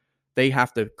 they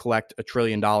have to collect $1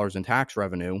 trillion in tax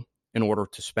revenue in order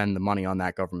to spend the money on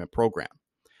that government program.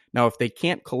 Now, if they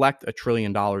can't collect $1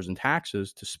 trillion in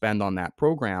taxes to spend on that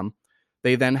program,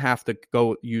 they then have to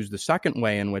go use the second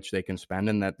way in which they can spend,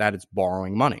 and that is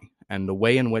borrowing money. And the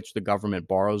way in which the government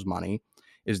borrows money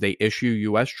is they issue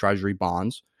U.S. Treasury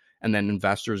bonds, and then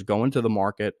investors go into the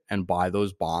market and buy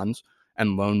those bonds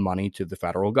and loan money to the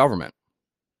federal government.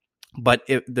 But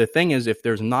the thing is, if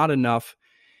there's not enough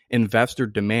investor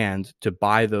demand to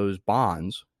buy those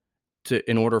bonds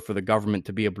in order for the government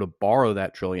to be able to borrow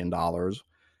that $1 trillion,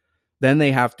 then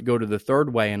they have to go to the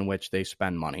third way in which they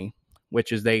spend money,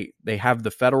 which is they have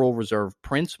the Federal Reserve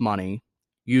prints money,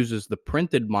 uses the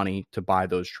printed money to buy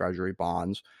those treasury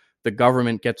bonds. The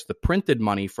government gets the printed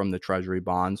money from the treasury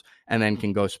bonds and then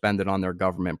can go spend it on their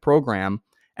government program.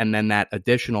 And then that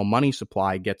additional money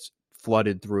supply gets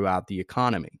flooded throughout the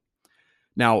economy.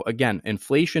 Now, again,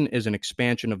 inflation is an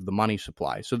expansion of the money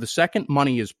supply. So the second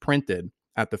money is printed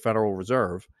at the Federal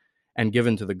Reserve and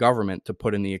given to the government to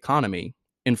put in the economy,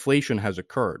 inflation has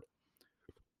occurred.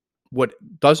 What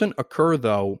doesn't occur,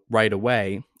 though, right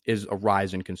away is a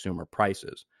rise in consumer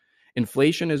prices.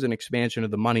 Inflation is an expansion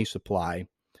of the money supply.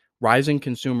 Rising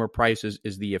consumer prices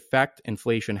is the effect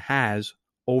inflation has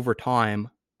over time,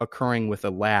 occurring with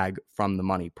a lag from the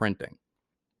money printing.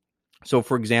 So,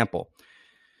 for example,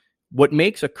 what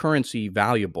makes a currency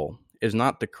valuable is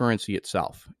not the currency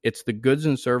itself. It's the goods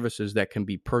and services that can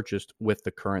be purchased with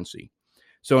the currency.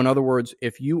 So in other words,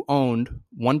 if you owned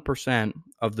 1%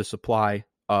 of the supply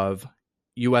of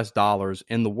US dollars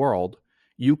in the world,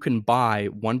 you can buy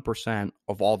 1%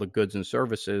 of all the goods and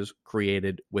services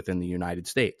created within the United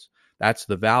States. That's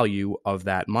the value of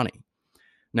that money.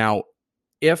 Now,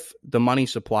 if the money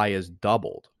supply is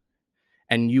doubled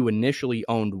and you initially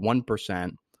owned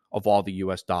 1% of all the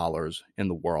US dollars in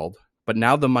the world, but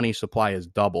now the money supply is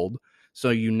doubled,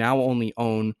 so you now only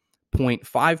own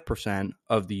 0.5%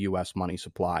 of the US money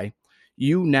supply,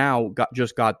 you now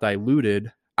just got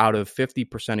diluted out of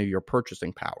 50% of your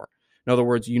purchasing power. In other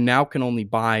words, you now can only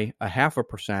buy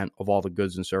 0.5% of all the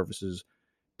goods and services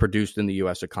produced in the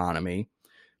US economy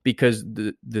because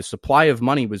the supply of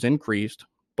money was increased,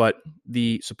 but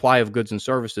the supply of goods and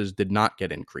services did not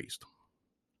get increased.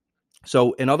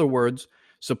 So in other words,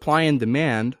 supply and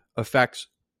demand affects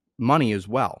money as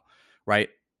well, right?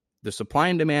 The supply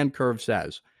and demand curve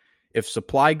says if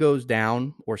supply goes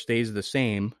down or stays the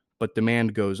same, but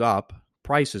demand goes up,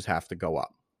 prices have to go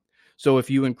up. So if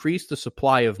you increase the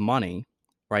supply of money,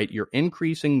 right, you're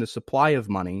increasing the supply of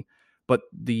money, but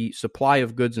the supply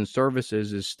of goods and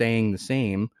services is staying the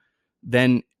same,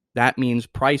 then that means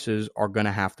prices are going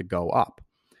to have to go up.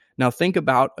 Now, think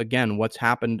about, again, what's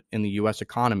happened in the U.S.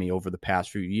 economy over the past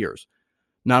few years.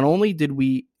 Not only did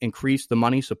we increase the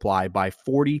money supply by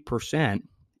 40%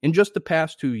 in just the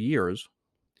past 2 years,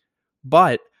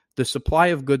 but the supply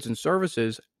of goods and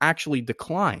services actually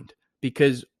declined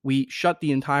because we shut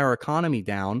the entire economy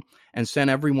down and sent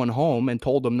everyone home and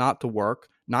told them not to work,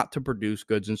 not to produce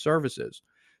goods and services.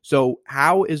 So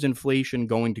how is inflation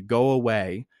going to go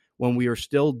away when we are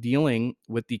still dealing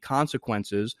with the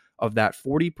consequences of that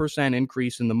 40%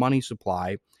 increase in the money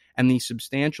supply and the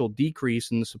substantial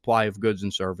decrease in the supply of goods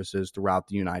and services throughout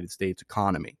the United States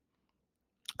economy?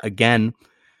 Again,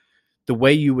 the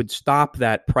way you would stop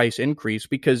that price increase,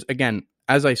 because again,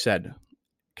 as I said,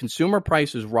 consumer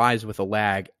prices rise with a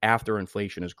lag after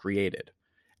inflation is created.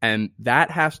 And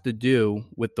that has to do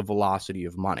with the velocity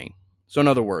of money. So in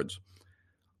other words,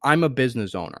 I'm a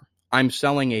business owner. I'm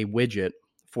selling a widget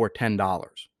for $10.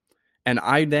 And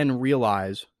I then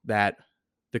realize that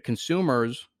the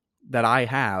consumers that I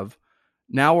have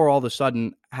now are all of a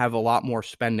sudden have a lot more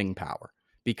spending power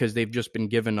because they've just been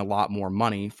given a lot more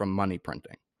money from money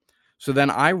printing. So then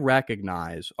I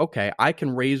recognize, okay, I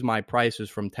can raise my prices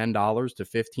from $10 to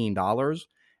 $15,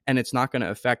 and it's not going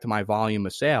to affect my volume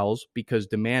of sales because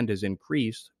demand is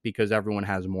increased because everyone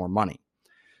has more money.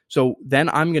 So then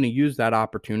I'm going to use that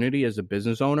opportunity as a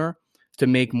business owner to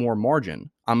make more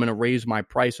margin. I'm going to raise my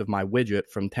price of my widget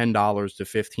from $10 to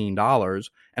 $15,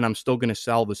 and I'm still going to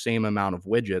sell the same amount of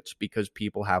widgets because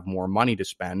people have more money to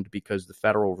spend because the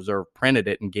Federal Reserve printed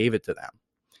it and gave it to them.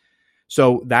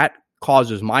 So that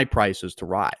causes my prices to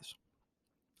rise.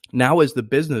 Now, as the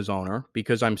business owner,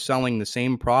 because I'm selling the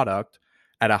same product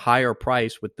at a higher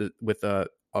price with a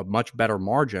much better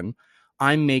margin,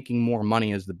 I'm making more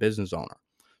money as the business owner.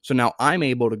 So now I'm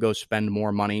able to go spend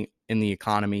more money in the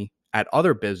economy at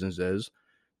other businesses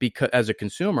because as a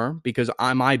consumer, because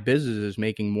my business is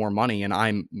making more money and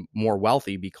I'm more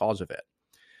wealthy because of it.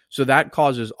 So that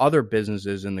causes other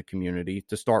businesses in the community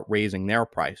to start raising their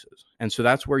prices. And so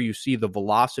that's where you see the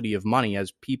velocity of money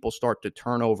as people start to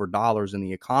turn over dollars in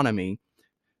the economy,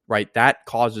 right? That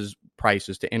causes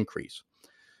prices to increase.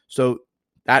 So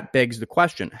that begs the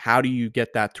question, how do you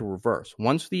get that to reverse?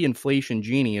 Once the inflation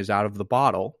genie is out of the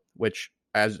bottle, which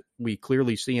as we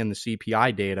clearly see in the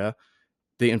CPI data,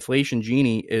 the inflation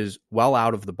genie is well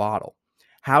out of the bottle.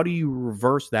 How do you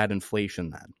reverse that inflation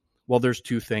then? Well, there's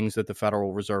two things that the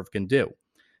Federal Reserve can do.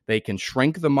 They can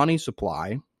shrink the money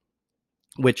supply,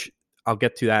 which I'll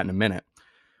get to that in a minute,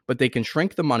 but they can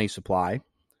shrink the money supply,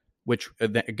 which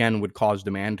again would cause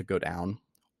demand to go down,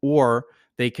 or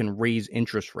they can raise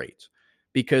interest rates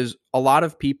because a lot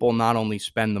of people not only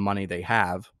spend the money they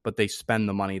have, but they spend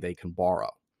the money they can borrow.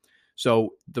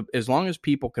 So as long as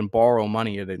people can borrow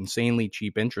money at insanely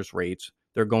cheap interest rates,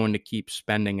 they're going to keep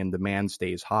spending and demand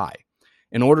stays high.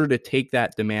 In order to take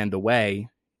that demand away,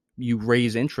 you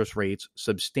raise interest rates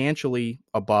substantially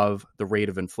above the rate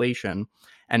of inflation,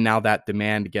 and now that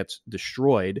demand gets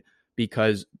destroyed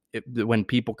because when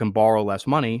people can borrow less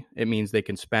money, it means they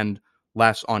can spend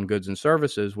less on goods and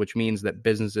services, which means that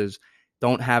businesses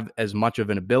don't have as much of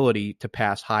an ability to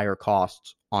pass higher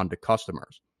costs on to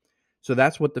customers. So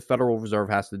that's what the Federal Reserve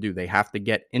has to do. They have to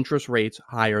get interest rates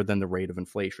higher than the rate of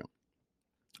inflation.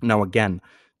 Now, again,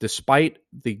 despite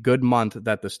the good month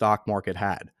that the stock market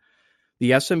had,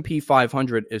 the S&P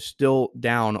 500 is still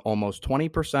down almost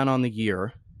 20% on the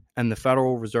year, and the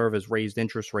Federal Reserve has raised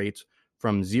interest rates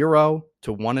from 0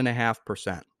 to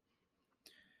 1.5%.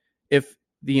 If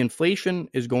the inflation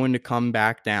is going to come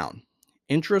back down,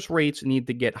 interest rates need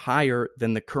to get higher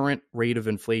than the current rate of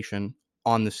inflation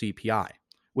on the CPI,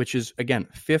 which is, again,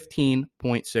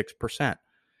 15.6%.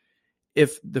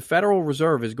 If the Federal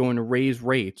Reserve is going to raise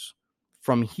rates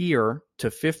from here to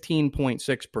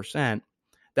 15.6%,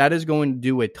 that is going to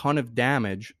do a ton of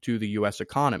damage to the U.S.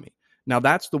 economy. Now,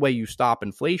 that's the way you stop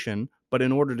inflation, but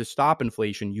in order to stop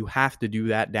inflation, you have to do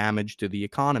that damage to the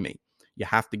economy. You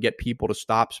have to get people to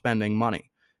stop spending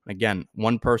money. Again,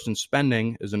 one person's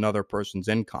spending is another person's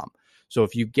income. So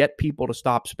if you get people to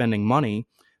stop spending money,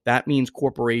 that means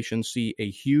corporations see a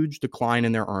huge decline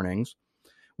in their earnings,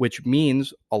 which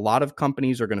means a lot of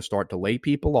companies are going to start to lay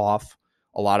people off.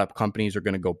 A lot of companies are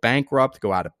going to go bankrupt,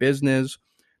 go out of business.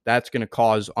 That's going to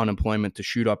cause unemployment to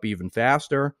shoot up even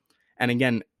faster. And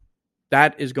again,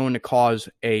 that is going to cause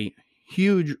a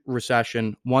huge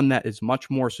recession, one that is much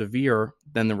more severe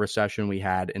than the recession we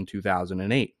had in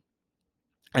 2008.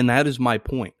 And that is my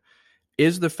point.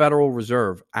 Is the Federal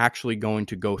Reserve actually going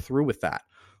to go through with that?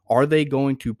 Are they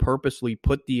going to purposely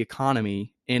put the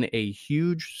economy in a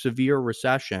huge, severe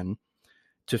recession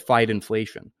to fight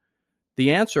inflation?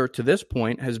 The answer to this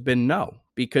point has been no,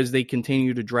 because they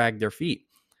continue to drag their feet.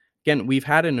 Again, we've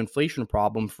had an inflation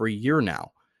problem for a year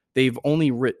now. They've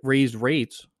only raised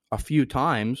rates a few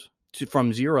times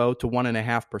from 0 to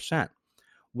 1.5%.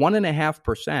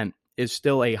 1.5% is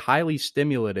still a highly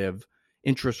stimulative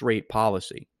interest rate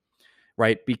policy,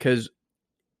 right? Because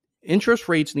interest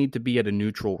rates need to be at a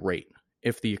neutral rate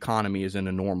if the economy is in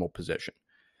a normal position,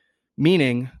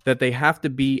 meaning that they have to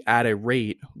be at a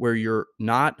rate where you're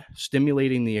not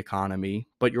stimulating the economy,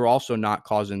 but you're also not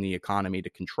causing the economy to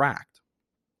contract.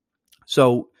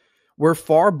 So we're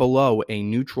far below a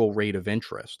neutral rate of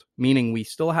interest, meaning we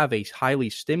still have a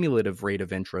highly stimulative rate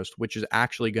of interest, which is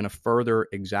actually going to further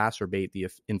exacerbate the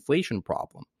inflation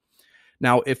problem.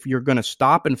 Now, if you're going to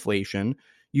stop inflation,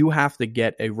 you have to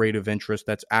get a rate of interest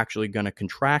that's actually going to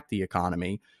contract the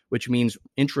economy, which means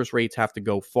interest rates have to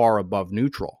go far above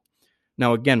neutral.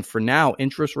 Now, again, for now,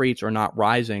 interest rates are not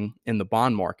rising in the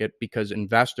bond market because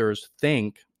investors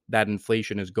think that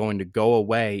inflation is going to go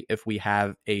away if we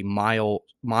have a mild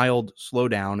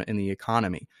slowdown in the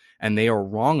economy. And they are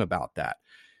wrong about that,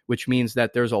 which means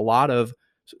that there's a lot of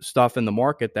stuff in the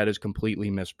market that is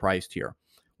completely mispriced here.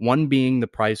 One being the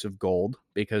price of gold,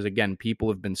 because again, people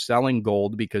have been selling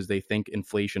gold because they think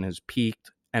inflation has peaked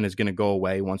and is going to go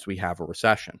away once we have a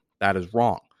recession. That is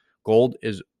wrong. Gold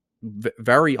is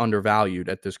very undervalued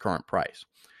at this current price.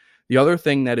 The other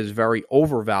thing that is very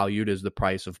overvalued is the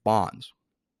price of bonds.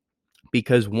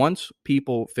 Because once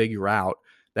people figure out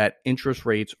that interest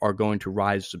rates are going to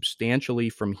rise substantially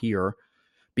from here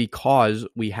because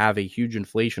we have a huge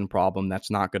inflation problem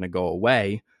that's not going to go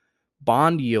away,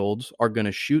 bond yields are going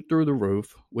to shoot through the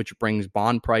roof, which brings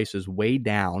bond prices way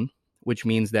down, which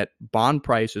means that bond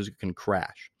prices can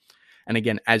crash. And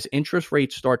again, as interest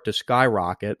rates start to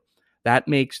skyrocket, that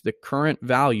makes the current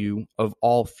value of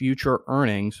all future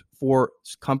earnings for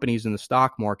companies in the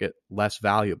stock market less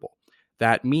valuable.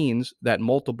 That means that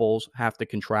multiples have to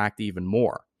contract even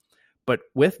more. But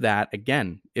with that,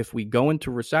 again, if we go into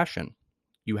recession,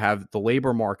 you have the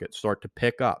labor market start to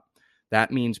pick up. That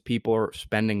means people are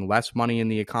spending less money in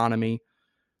the economy.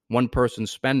 One person's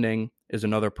spending is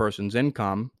another person's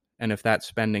income. And if that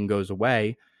spending goes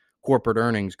away, corporate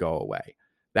earnings go away.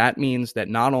 That means that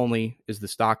not only is the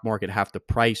stock market have to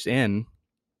price in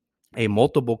a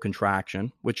multiple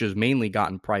contraction, which has mainly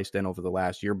gotten priced in over the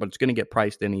last year, but it's going to get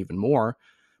priced in even more,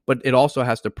 but it also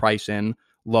has to price in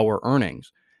lower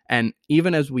earnings. And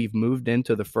even as we've moved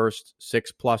into the first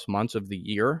 6+ months of the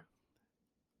year,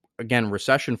 again,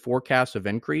 recession forecasts have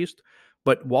increased,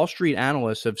 but Wall Street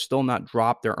analysts have still not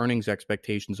dropped their earnings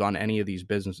expectations on any of these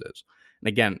businesses. And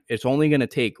again, it's only going to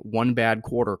take one bad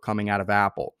quarter coming out of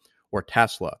Apple or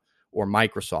Tesla or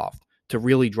Microsoft to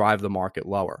really drive the market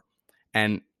lower.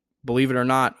 And believe it or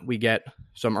not, we get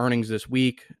some earnings this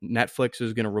week. Netflix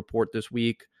is going to report this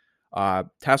week.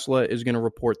 Tesla is going to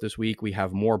report this week. We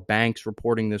have more banks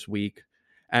reporting this week.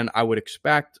 And I would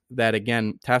expect that,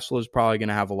 again, Tesla is probably going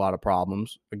to have a lot of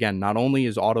problems. Again, not only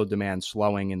is auto demand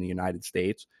slowing in the United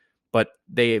States, but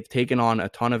they've taken on a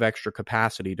ton of extra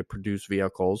capacity to produce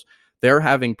vehicles. They're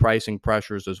having pricing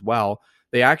pressures as well.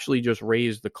 They actually just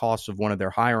raised the cost of one of their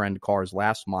higher-end cars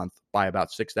last month by about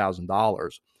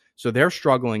 $6,000. So they're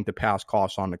struggling to pass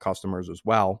costs on to customers as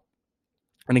well.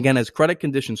 And again, as credit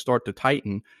conditions start to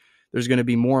tighten, there's going to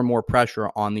be more and more pressure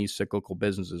on these cyclical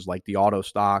businesses like the auto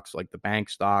stocks, like the bank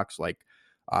stocks, like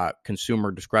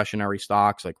consumer discretionary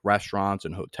stocks, like restaurants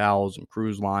and hotels and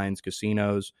cruise lines,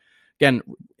 casinos. Again,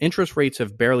 interest rates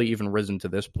have barely even risen to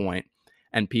this point,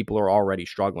 and people are already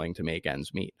struggling to make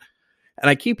ends meet. And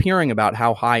I keep hearing about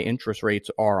how high interest rates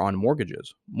are on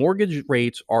mortgages. Mortgage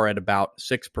rates are at about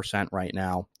 6% right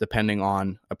now, depending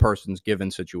on a person's given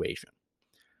situation.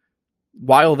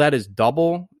 While that is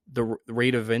double the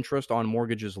rate of interest on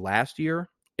mortgages last year,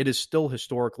 it is still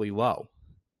historically low.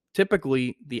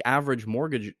 Typically, the average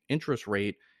mortgage interest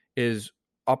rate is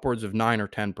upwards of 9 or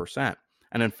 10%.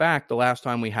 And in fact, the last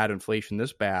time we had inflation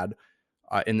this bad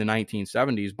in the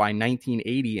 1970s, by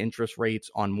 1980, interest rates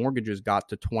on mortgages got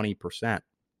to 20%.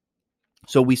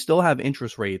 So we still have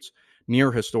interest rates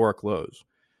near historic lows,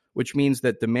 which means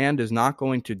that demand is not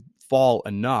going to fall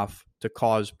enough to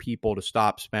cause people to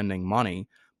stop spending money,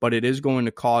 but it is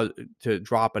going to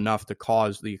drop enough to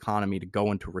cause the economy to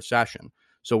go into recession.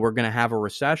 So we're going to have a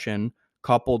recession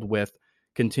coupled with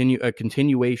a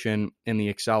continuation in the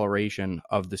acceleration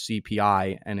of the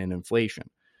CPI and in inflation.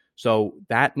 So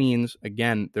that means,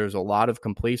 again, there's a lot of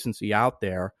complacency out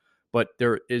there, but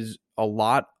there is a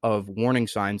lot of warning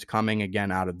signs coming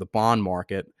again out of the bond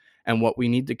market. And what we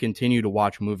need to continue to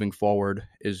watch moving forward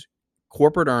is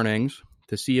corporate earnings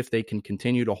to see if they can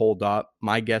continue to hold up.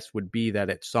 My guess would be that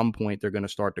at some point they're going to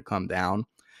start to come down.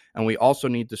 And we also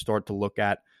need to start to look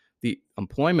at the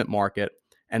employment market.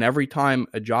 And every time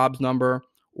a jobs number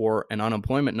or an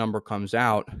unemployment number comes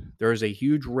out, there is a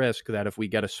huge risk that if we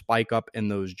get a spike up in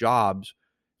those jobs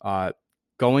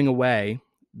going away,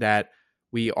 that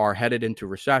we are headed into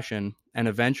recession. And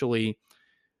eventually,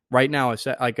 right now,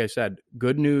 like I said,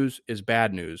 good news is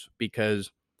bad news,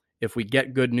 because if we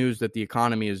get good news that the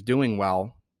economy is doing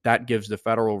well, that gives the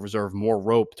Federal Reserve more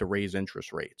rope to raise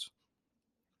interest rates.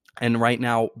 And right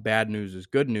now, bad news is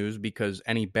good news, because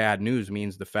any bad news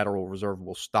means the Federal Reserve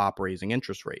will stop raising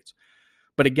interest rates.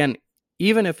 But again,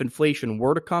 even if inflation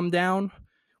were to come down,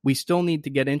 we still need to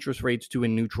get interest rates to a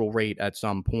neutral rate at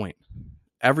some point.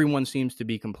 Everyone seems to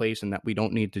be complacent that we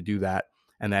don't need to do that,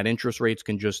 and that interest rates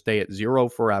can just stay at zero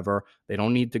forever. They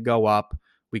don't need to go up.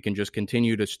 We can just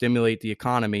continue to stimulate the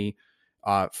economy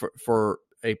for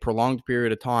a prolonged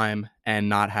period of time and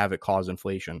not have it cause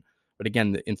inflation. But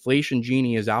again, the inflation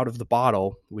genie is out of the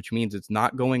bottle, which means it's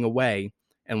not going away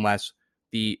unless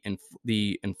the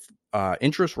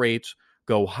interest rates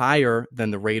go higher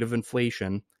than the rate of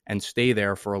inflation and stay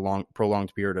there for a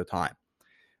prolonged period of time.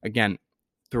 Again,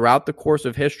 throughout the course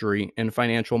of history in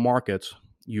financial markets,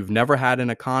 you've never had an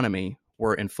economy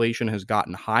where inflation has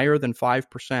gotten higher than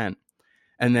 5%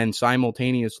 and then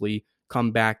simultaneously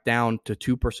come back down to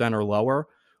 2% or lower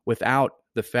without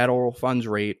the federal funds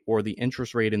rate or the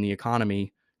interest rate in the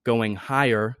economy going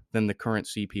higher than the current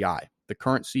CPI. The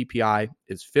current CPI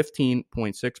is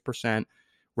 15.6%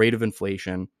 rate of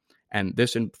inflation, and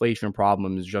this inflation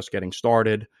problem is just getting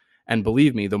started. And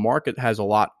believe me, the market has a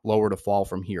lot lower to fall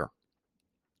from here.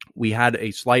 We had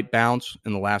a slight bounce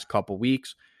in the last couple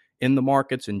weeks in the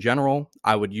markets in general.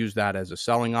 I would use that as a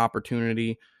selling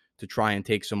opportunity to try and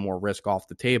take some more risk off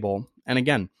the table. And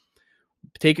again,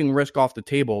 taking risk off the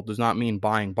table does not mean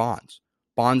buying bonds.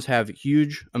 Bonds have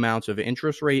huge amounts of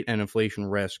interest rate and inflation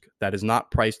risk that is not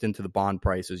priced into the bond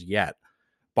prices yet.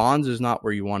 Bonds is not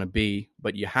where you want to be,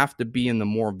 but you have to be in the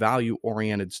more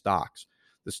value-oriented stocks,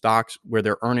 the stocks where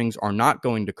their earnings are not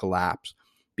going to collapse.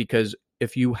 Because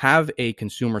if you have a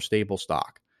consumer staple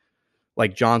stock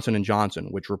like Johnson & Johnson,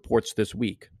 which reports this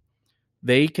week,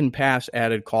 they can pass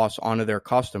added costs onto their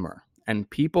customer. And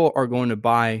people are going to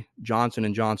buy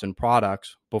Johnson & Johnson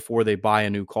products before they buy a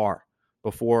new car,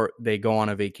 before they go on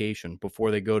a vacation, before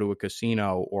they go to a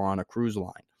casino or on a cruise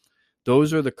line.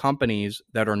 Those are the companies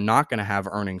that are not going to have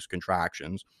earnings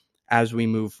contractions as we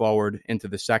move forward into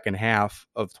the second half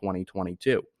of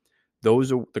 2022.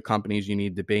 Those are the companies you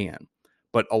need to be in.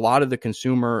 But a lot of the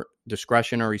consumer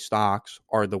discretionary stocks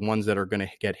are the ones that are going to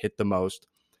get hit the most.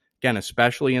 Again,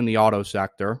 especially in the auto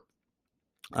sector.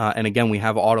 And again, we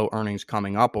have auto earnings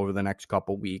coming up over the next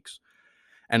couple weeks,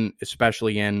 and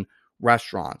especially in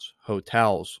restaurants,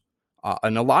 hotels.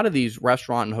 And a lot of these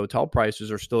restaurant and hotel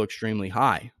prices are still extremely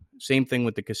high. Same thing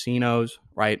with the casinos,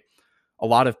 right? A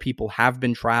lot of people have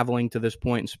been traveling to this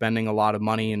point and spending a lot of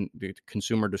money in the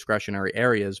consumer discretionary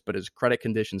areas, but as credit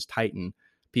conditions tighten,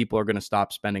 people are going to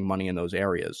stop spending money in those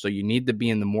areas. So you need to be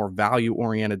in the more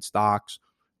value-oriented stocks,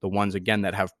 the ones, again,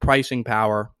 that have pricing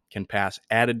power, can pass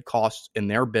added costs in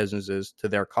their businesses to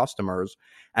their customers,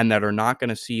 and that are not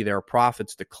going to see their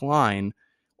profits decline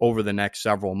over the next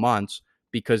several months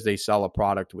because they sell a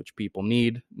product which people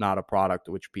need, not a product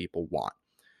which people want.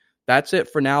 That's it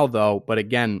for now, though. But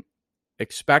again,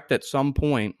 expect at some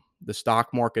point the stock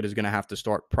market is going to have to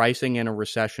start pricing in a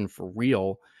recession for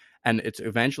real, and it's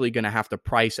eventually going to have to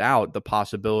price out the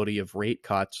possibility of rate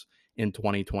cuts in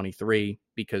 2023,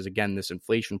 because again, this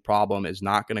inflation problem is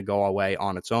not going to go away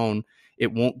on its own.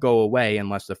 It won't go away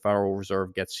unless the Federal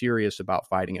Reserve gets serious about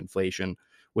fighting inflation,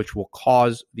 which will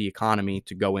cause the economy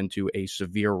to go into a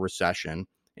severe recession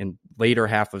in later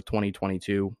half of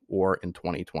 2022 or in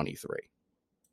 2023.